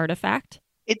of this artifact?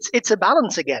 It's a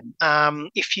balance again.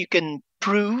 If you can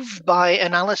prove by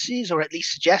analysis, or at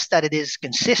least suggest that it is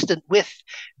consistent with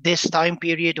this time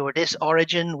period or this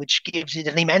origin, which gives it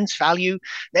an immense value,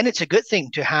 then it's a good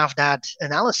thing to have that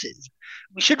analysis.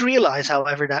 We should realize,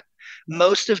 however, that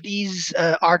most of these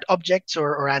art objects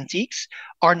or antiques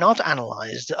are not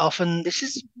analyzed. Often, this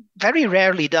is very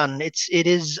rarely done. It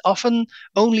is often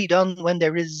only done when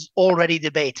there is already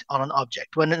debate on an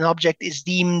object, when an object is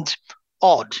deemed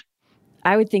odd.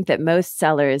 I would think that most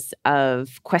sellers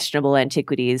of questionable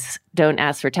antiquities don't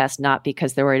ask for tests not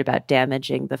because they're worried about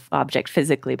damaging the object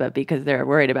physically, but because they're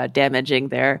worried about damaging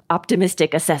their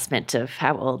optimistic assessment of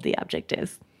how old the object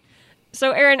is.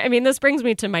 So, Aaron, I mean, this brings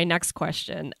me to my next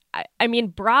question. I mean,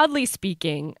 broadly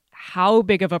speaking, how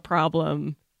big of a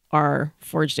problem are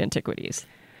forged antiquities?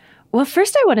 Well,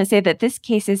 first I want to say that this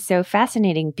case is so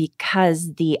fascinating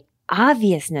because the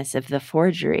obviousness of the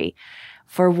forgery.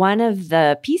 For one of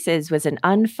the pieces was an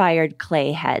unfired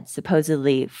clay head,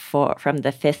 supposedly from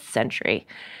the 5th century.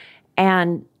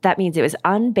 And that means it was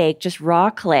unbaked, just raw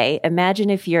clay. Imagine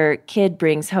if your kid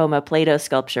brings home a Play-Doh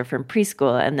sculpture from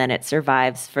preschool and then it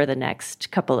survives for the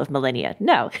next couple of millennia.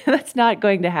 No, that's not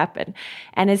going to happen.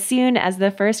 And as soon as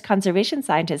the first conservation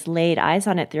scientist laid eyes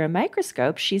on it through a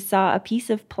microscope, she saw a piece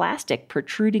of plastic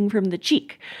protruding from the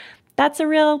cheek. That's a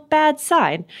real bad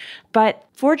sign. But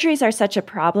forgeries are such a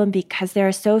problem because there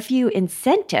are so few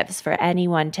incentives for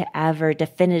anyone to ever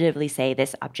definitively say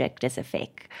this object is a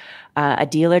fake. A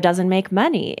dealer doesn't make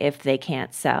money if they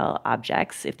can't sell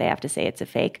objects, if they have to say it's a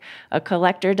fake. A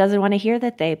collector doesn't want to hear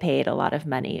that they paid a lot of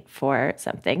money for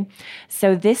something.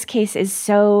 So this case is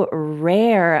so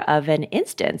rare of an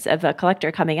instance of a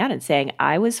collector coming out and saying,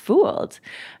 I was fooled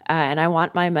and I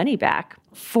want my money back.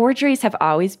 Forgeries have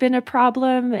always been a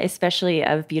problem, especially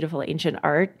of beautiful ancient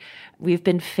art. We've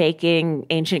been faking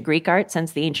ancient Greek art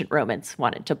since the ancient Romans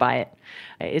wanted to buy it.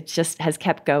 It just has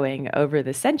kept going over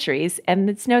the centuries. And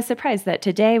it's no surprise that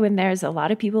today, when there's a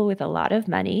lot of people with a lot of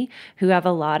money who have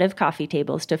a lot of coffee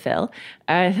tables to fill,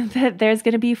 that there's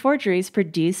going to be forgeries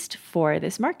produced for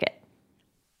this market.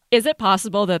 Is it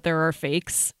possible that there are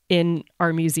fakes in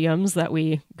our museums that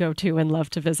we go to and love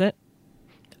to visit?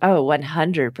 Oh,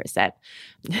 100%.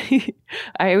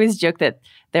 I always joke that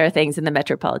there are things in the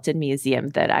Metropolitan Museum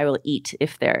that I will eat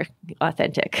if they're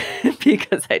authentic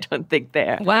because I don't think they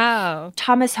are. Wow.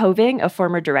 Thomas Hoving, a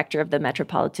former director of the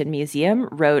Metropolitan Museum,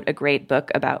 wrote a great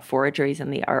book about forgeries in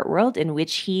the art world in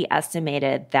which he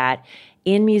estimated that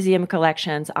in museum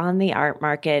collections on the art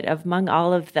market, among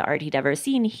all of the art he'd ever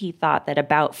seen, he thought that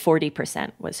about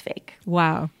 40% was fake.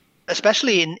 Wow.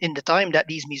 Especially in the time that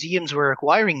these museums were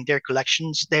acquiring their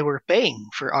collections, they were paying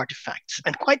for artifacts,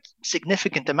 and quite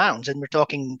significant amounts. And we're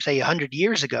talking, say, 100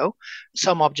 years ago.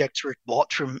 Some objects were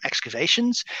bought from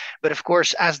excavations. But of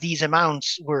course, as these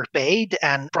amounts were paid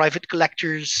and private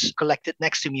collectors collected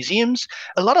next to museums,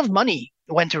 a lot of money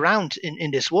went around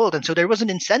in this world. And so there was an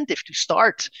incentive to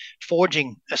start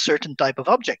forging a certain type of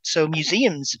object. So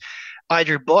museums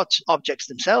either bought objects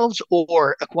themselves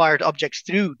or acquired objects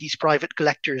through these private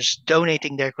collectors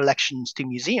donating their collections to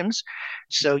museums.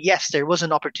 So yes, there was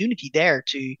an opportunity there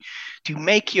to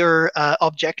make your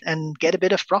object and get a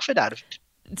bit of profit out of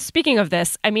it. Speaking of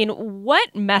this, I mean,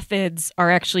 what methods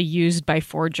are actually used by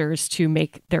forgers to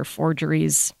make their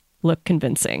forgeries look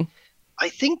convincing? I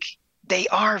think they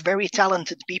are very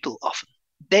talented people often.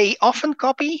 They often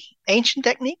copy ancient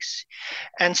techniques.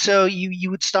 And so you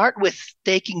would start with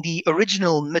taking the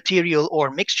original material or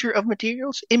mixture of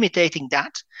materials, imitating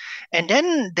that. And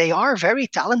then they are very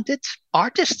talented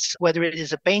artists, whether it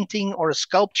is a painting or a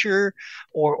sculpture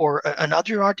or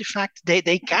another artifact.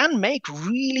 They can make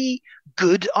really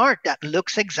good art that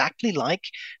looks exactly like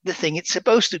the thing it's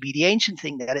supposed to be, the ancient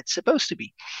thing that it's supposed to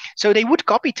be. So they would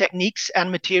copy techniques and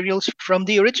materials from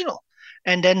the original,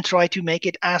 and then try to make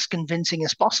it as convincing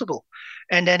as possible.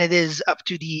 And then it is up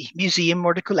to the museum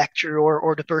or the collector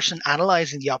or the person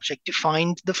analyzing the object to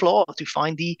find the flaw, to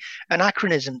find the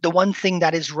anachronism, the one thing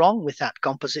that is wrong with that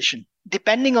composition.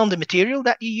 Depending on the material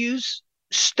that you use,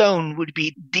 stone would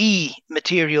be the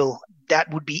material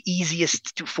that would be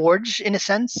easiest to forge in a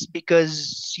sense,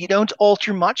 because you don't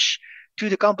alter much to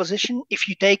the composition. If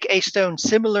you take a stone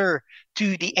similar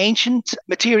to the ancient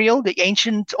material, the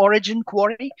ancient origin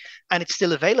quarry, and it's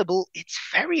still available, it's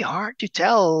very hard to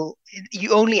tell.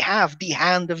 You only have the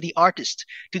hand of the artist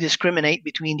to discriminate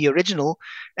between the original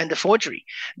and the forgery.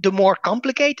 The more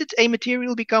complicated a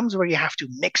material becomes, where you have to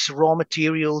mix raw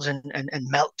materials and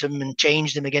melt them and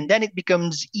change them again, then it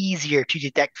becomes easier to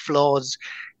detect flaws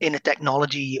in a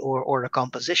technology or a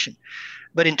composition.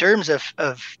 But in terms of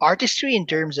artistry, in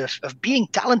terms of being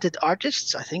talented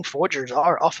artists, I think forgers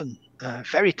are often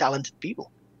very talented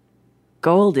people.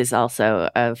 Gold is also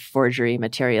a forgery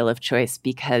material of choice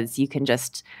because you can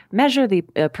just measure the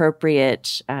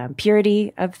appropriate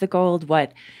purity of the gold,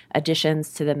 what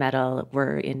additions to the metal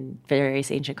were in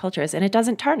various ancient cultures, and it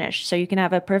doesn't tarnish. So you can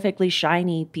have a perfectly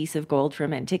shiny piece of gold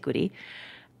from antiquity.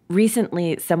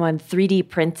 Recently, someone 3D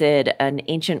printed an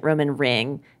ancient Roman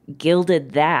ring,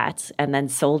 gilded that, and then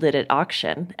sold it at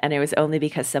auction. And it was only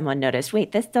because someone noticed,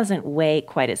 wait, this doesn't weigh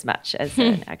quite as much as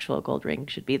an actual gold ring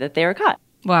should be, that they were caught.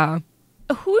 Wow.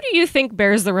 Who do you think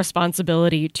bears the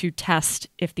responsibility to test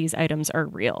if these items are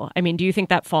real? I mean, do you think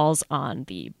that falls on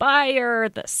the buyer,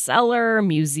 the seller,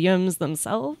 museums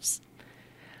themselves?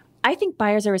 I think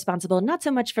buyers are responsible not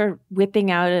so much for whipping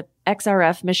out an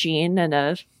XRF machine and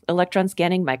a electron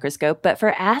scanning microscope, but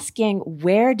for asking,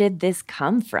 where did this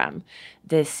come from,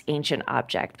 this ancient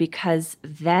object? Because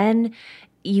then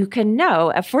you can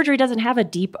know a forgery doesn't have a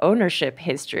deep ownership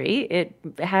history. It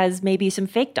has maybe some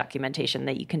fake documentation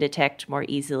that you can detect more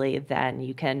easily than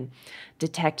you can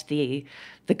detect the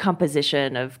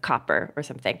composition of copper or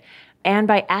something. And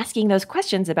by asking those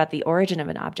questions about the origin of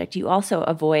an object, you also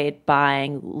avoid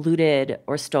buying looted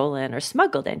or stolen or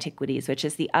smuggled antiquities, which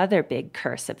is the other big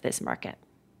curse of this market.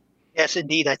 Yes,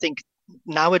 indeed. I think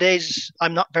Nowadays,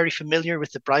 I'm not very familiar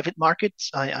with the private markets.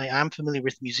 I am familiar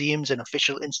with museums and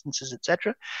official instances,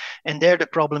 etc. And there the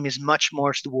problem is much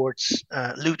more towards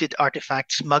looted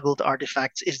artifacts, smuggled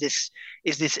artifacts. Is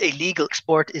this a legal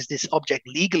export? Is this object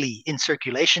legally in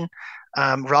circulation,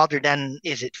 rather than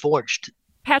is it forged?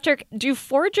 Patrick, do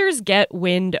forgers get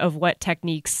wind of what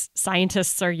techniques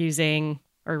scientists are using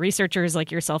or researchers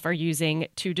like yourself are using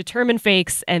to determine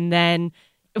fakes and then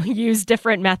use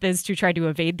different methods to try to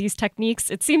evade these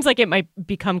techniques? It seems like it might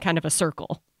become kind of a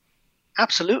circle.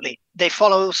 Absolutely. They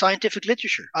follow scientific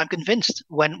literature. I'm convinced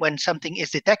when something is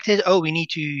detected, we need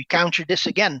to counter this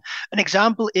again. An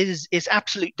example is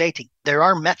absolute dating. There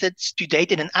are methods to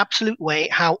date in an absolute way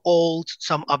how old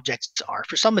some objects are.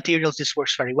 For some materials, this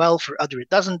works very well. For other, it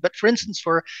doesn't. But for instance,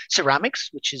 for ceramics,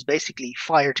 which is basically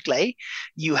fired clay,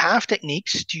 you have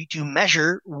techniques to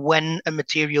measure when a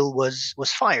material was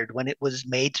fired, when it was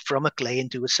made from a clay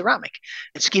into a ceramic.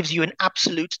 This gives you an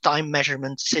absolute time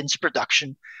measurement since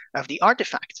production of the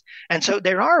artifact. And so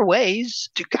there are ways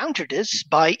to counter this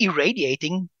by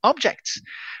irradiating objects.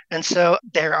 And so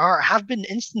there have been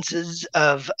instances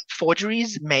of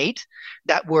forgeries made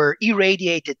that were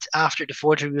irradiated after the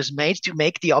forgery was made to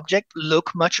make the object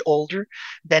look much older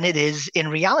than it is in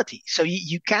reality. So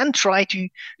you can try to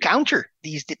counter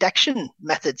these detection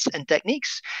methods and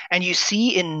techniques. And you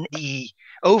see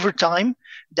over time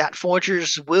that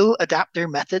forgers will adapt their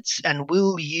methods and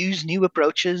will use new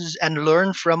approaches and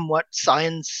learn from what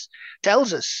science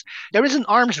tells us. There is an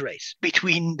arms race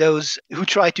between those who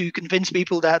try to convince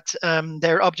people that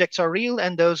their objects are real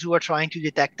and those who are trying to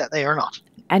detect that they are not.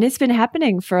 And it's been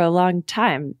happening for a long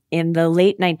time. In the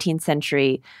late 19th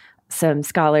century, some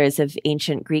scholars of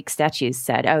ancient Greek statues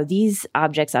said, these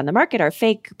objects on the market are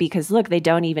fake because, look, they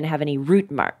don't even have any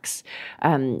root marks.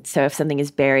 So if something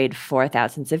is buried for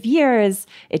thousands of years,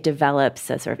 it develops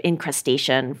a sort of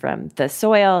incrustation from the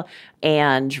soil,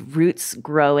 and roots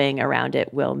growing around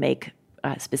it will make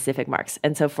specific marks.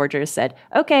 And so forgers said,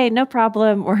 okay, no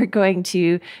problem. We're going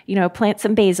to, plant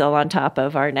some basil on top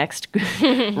of our next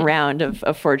round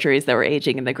of forgeries that were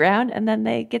aging in the ground. And then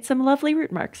they get some lovely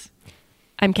root marks.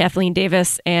 I'm Kathleen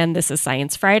Davis, and this is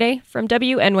Science Friday from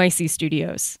WNYC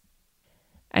Studios.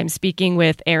 I'm speaking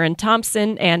with Aaron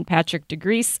Thompson and Patrick de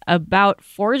Griese about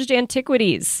forged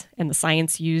antiquities and the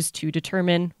science used to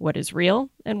determine what is real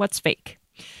and what's fake.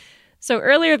 So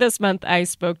earlier this month, I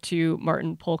spoke to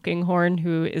Martin Polkinghorne,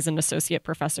 who is an associate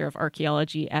professor of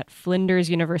archaeology at Flinders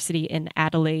University in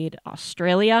Adelaide,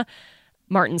 Australia.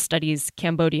 Martin studies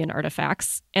Cambodian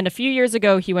artifacts, and a few years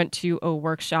ago, he went to a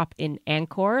workshop in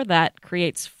Angkor that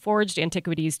creates forged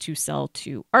antiquities to sell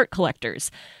to art collectors.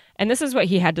 And this is what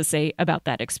he had to say about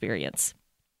that experience.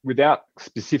 Without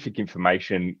specific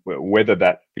information, whether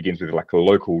that begins with like a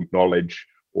local knowledge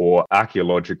or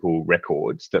archaeological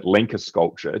records that link a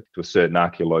sculpture to a certain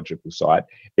archaeological site,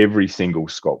 every single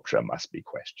sculpture must be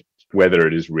questioned, whether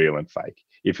it is real and fake,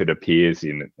 if it appears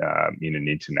in an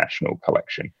international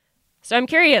collection. So I'm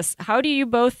curious, how do you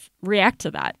both react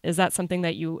to that? Is that something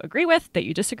that you agree with, that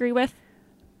you disagree with?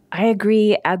 I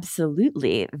agree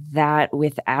absolutely that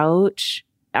without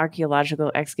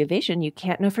archaeological excavation, you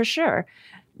can't know for sure.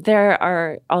 There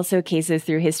are also cases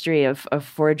through history of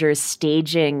forgers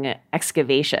staging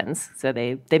excavations. So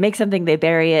they make something, they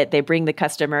bury it, they bring the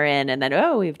customer in, and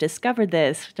then, we've discovered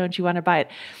this. Don't you want to buy it?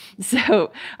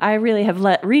 So I really have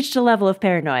reached a level of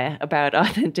paranoia about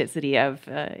authenticity of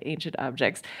ancient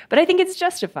objects. But I think it's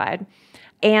justified.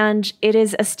 And it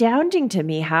is astounding to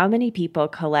me how many people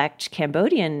collect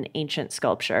Cambodian ancient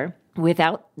sculpture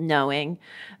without knowing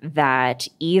that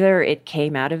either it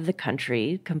came out of the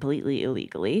country completely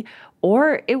illegally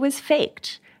or it was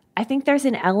faked. I think there's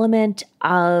an element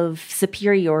of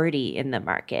superiority in the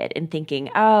market in thinking,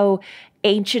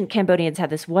 ancient Cambodians had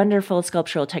this wonderful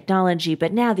sculptural technology,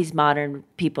 but now these modern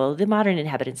people, the modern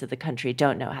inhabitants of the country,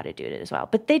 don't know how to do it as well.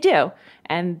 But they do,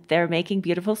 and they're making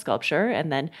beautiful sculpture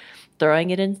and then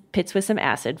throwing it in pits with some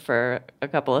acid for a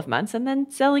couple of months and then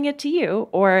selling it to you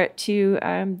or to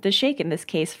the sheikh in this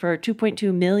case for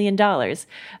 $2.2 million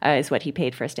is what he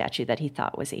paid for a statue that he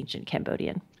thought was ancient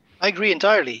Cambodian. I agree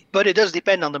entirely, but it does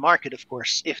depend on the market, of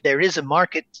course. If there is a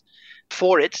market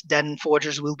for it, then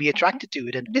forgers will be attracted to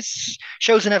it. And this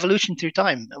shows an evolution through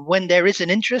time. When there is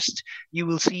an interest, you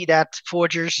will see that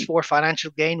forgers for financial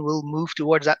gain will move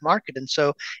towards that market. And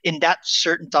so in that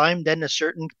certain time, then a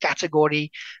certain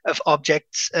category of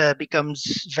objects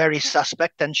becomes very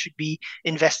suspect and should be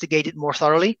investigated more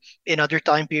thoroughly. In other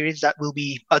time periods, that will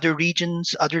be other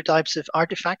regions, other types of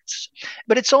artifacts.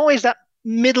 But it's always that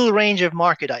middle range of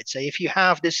market, I'd say. If you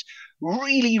have this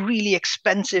really, really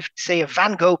expensive, say a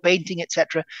Van Gogh painting,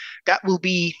 etc., that will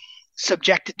be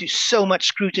subjected to so much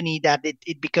scrutiny that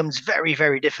it becomes very,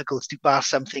 very difficult to pass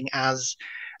something as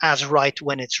right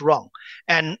when it's wrong.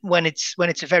 And when it's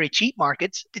a very cheap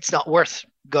market, it's not worth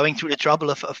going through the trouble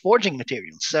of forging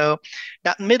materials. So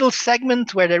that middle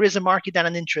segment where there is a market and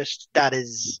an interest, that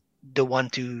is the one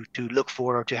to look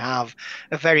for, or to have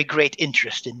a very great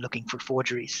interest in looking for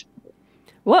forgeries.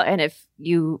 Well, and if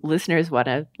you listeners want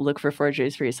to look for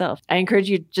forgeries for yourself, I encourage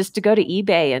you just to go to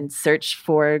eBay and search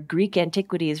for Greek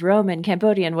antiquities, Roman,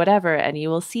 Cambodian, whatever, and you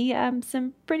will see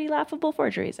some pretty laughable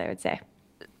forgeries, I would say.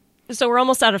 So we're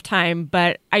almost out of time,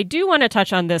 but I do want to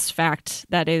touch on this fact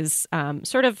that is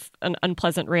sort of an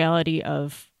unpleasant reality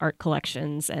of art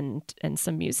collections and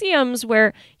some museums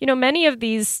where, many of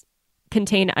these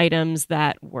contain items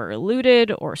that were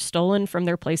looted or stolen from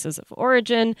their places of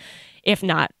origin, if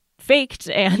not faked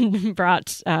and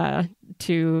brought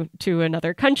to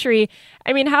another country.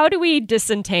 I mean, how do we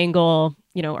disentangle,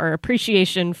 our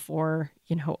appreciation for,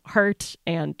 art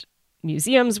and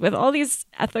museums with all these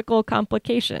ethical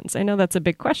complications? I know that's a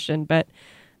big question, but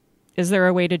is there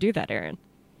a way to do that, Erin?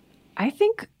 I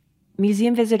think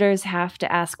museum visitors have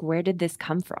to ask, where did this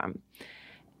come from?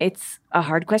 It's a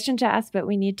hard question to ask, but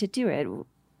we need to do it.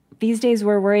 These days,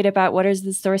 we're worried about what is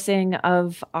the sourcing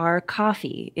of our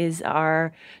coffee? Is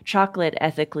our chocolate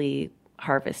ethically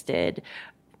harvested?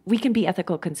 We can be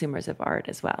ethical consumers of art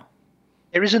as well.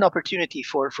 There is an opportunity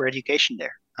for education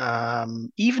there.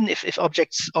 Even if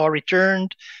objects are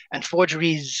returned and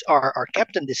forgeries are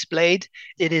kept and displayed,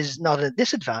 it is not a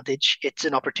disadvantage. It's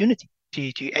an opportunity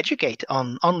to educate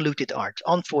on looted art,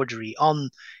 on forgery, on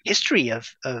history of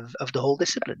the whole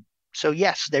discipline. So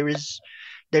yes,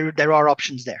 there are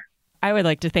options there. I would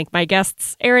like to thank my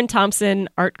guests, Erin Thompson,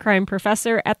 art crime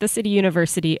professor at the City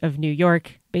University of New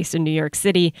York, based in New York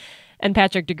City, and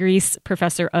Patrick de Gries,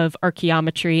 professor of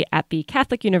archaeometry at the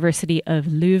Catholic University of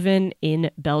Leuven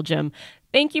in Belgium.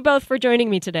 Thank you both for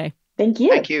joining me today. Thank you.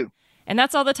 Thank you. And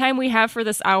that's all the time we have for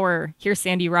this hour. Here's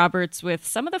Sandy Roberts with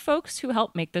some of the folks who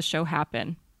helped make this show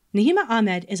happen. Nahima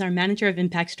Ahmed is our manager of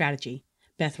impact strategy.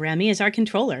 Beth Rami is our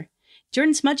controller.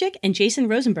 Jordan Smudgick and Jason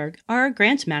Rosenberg are our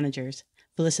grants managers.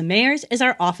 Felissa Mayers is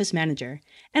our office manager.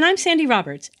 And I'm Sandy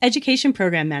Roberts, education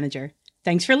program manager.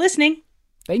 Thanks for listening.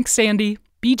 Thanks, Sandy.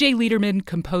 BJ Liederman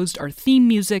composed our theme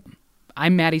music.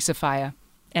 I'm Maddie Safaya.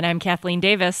 And I'm Kathleen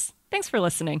Davis. Thanks for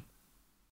listening.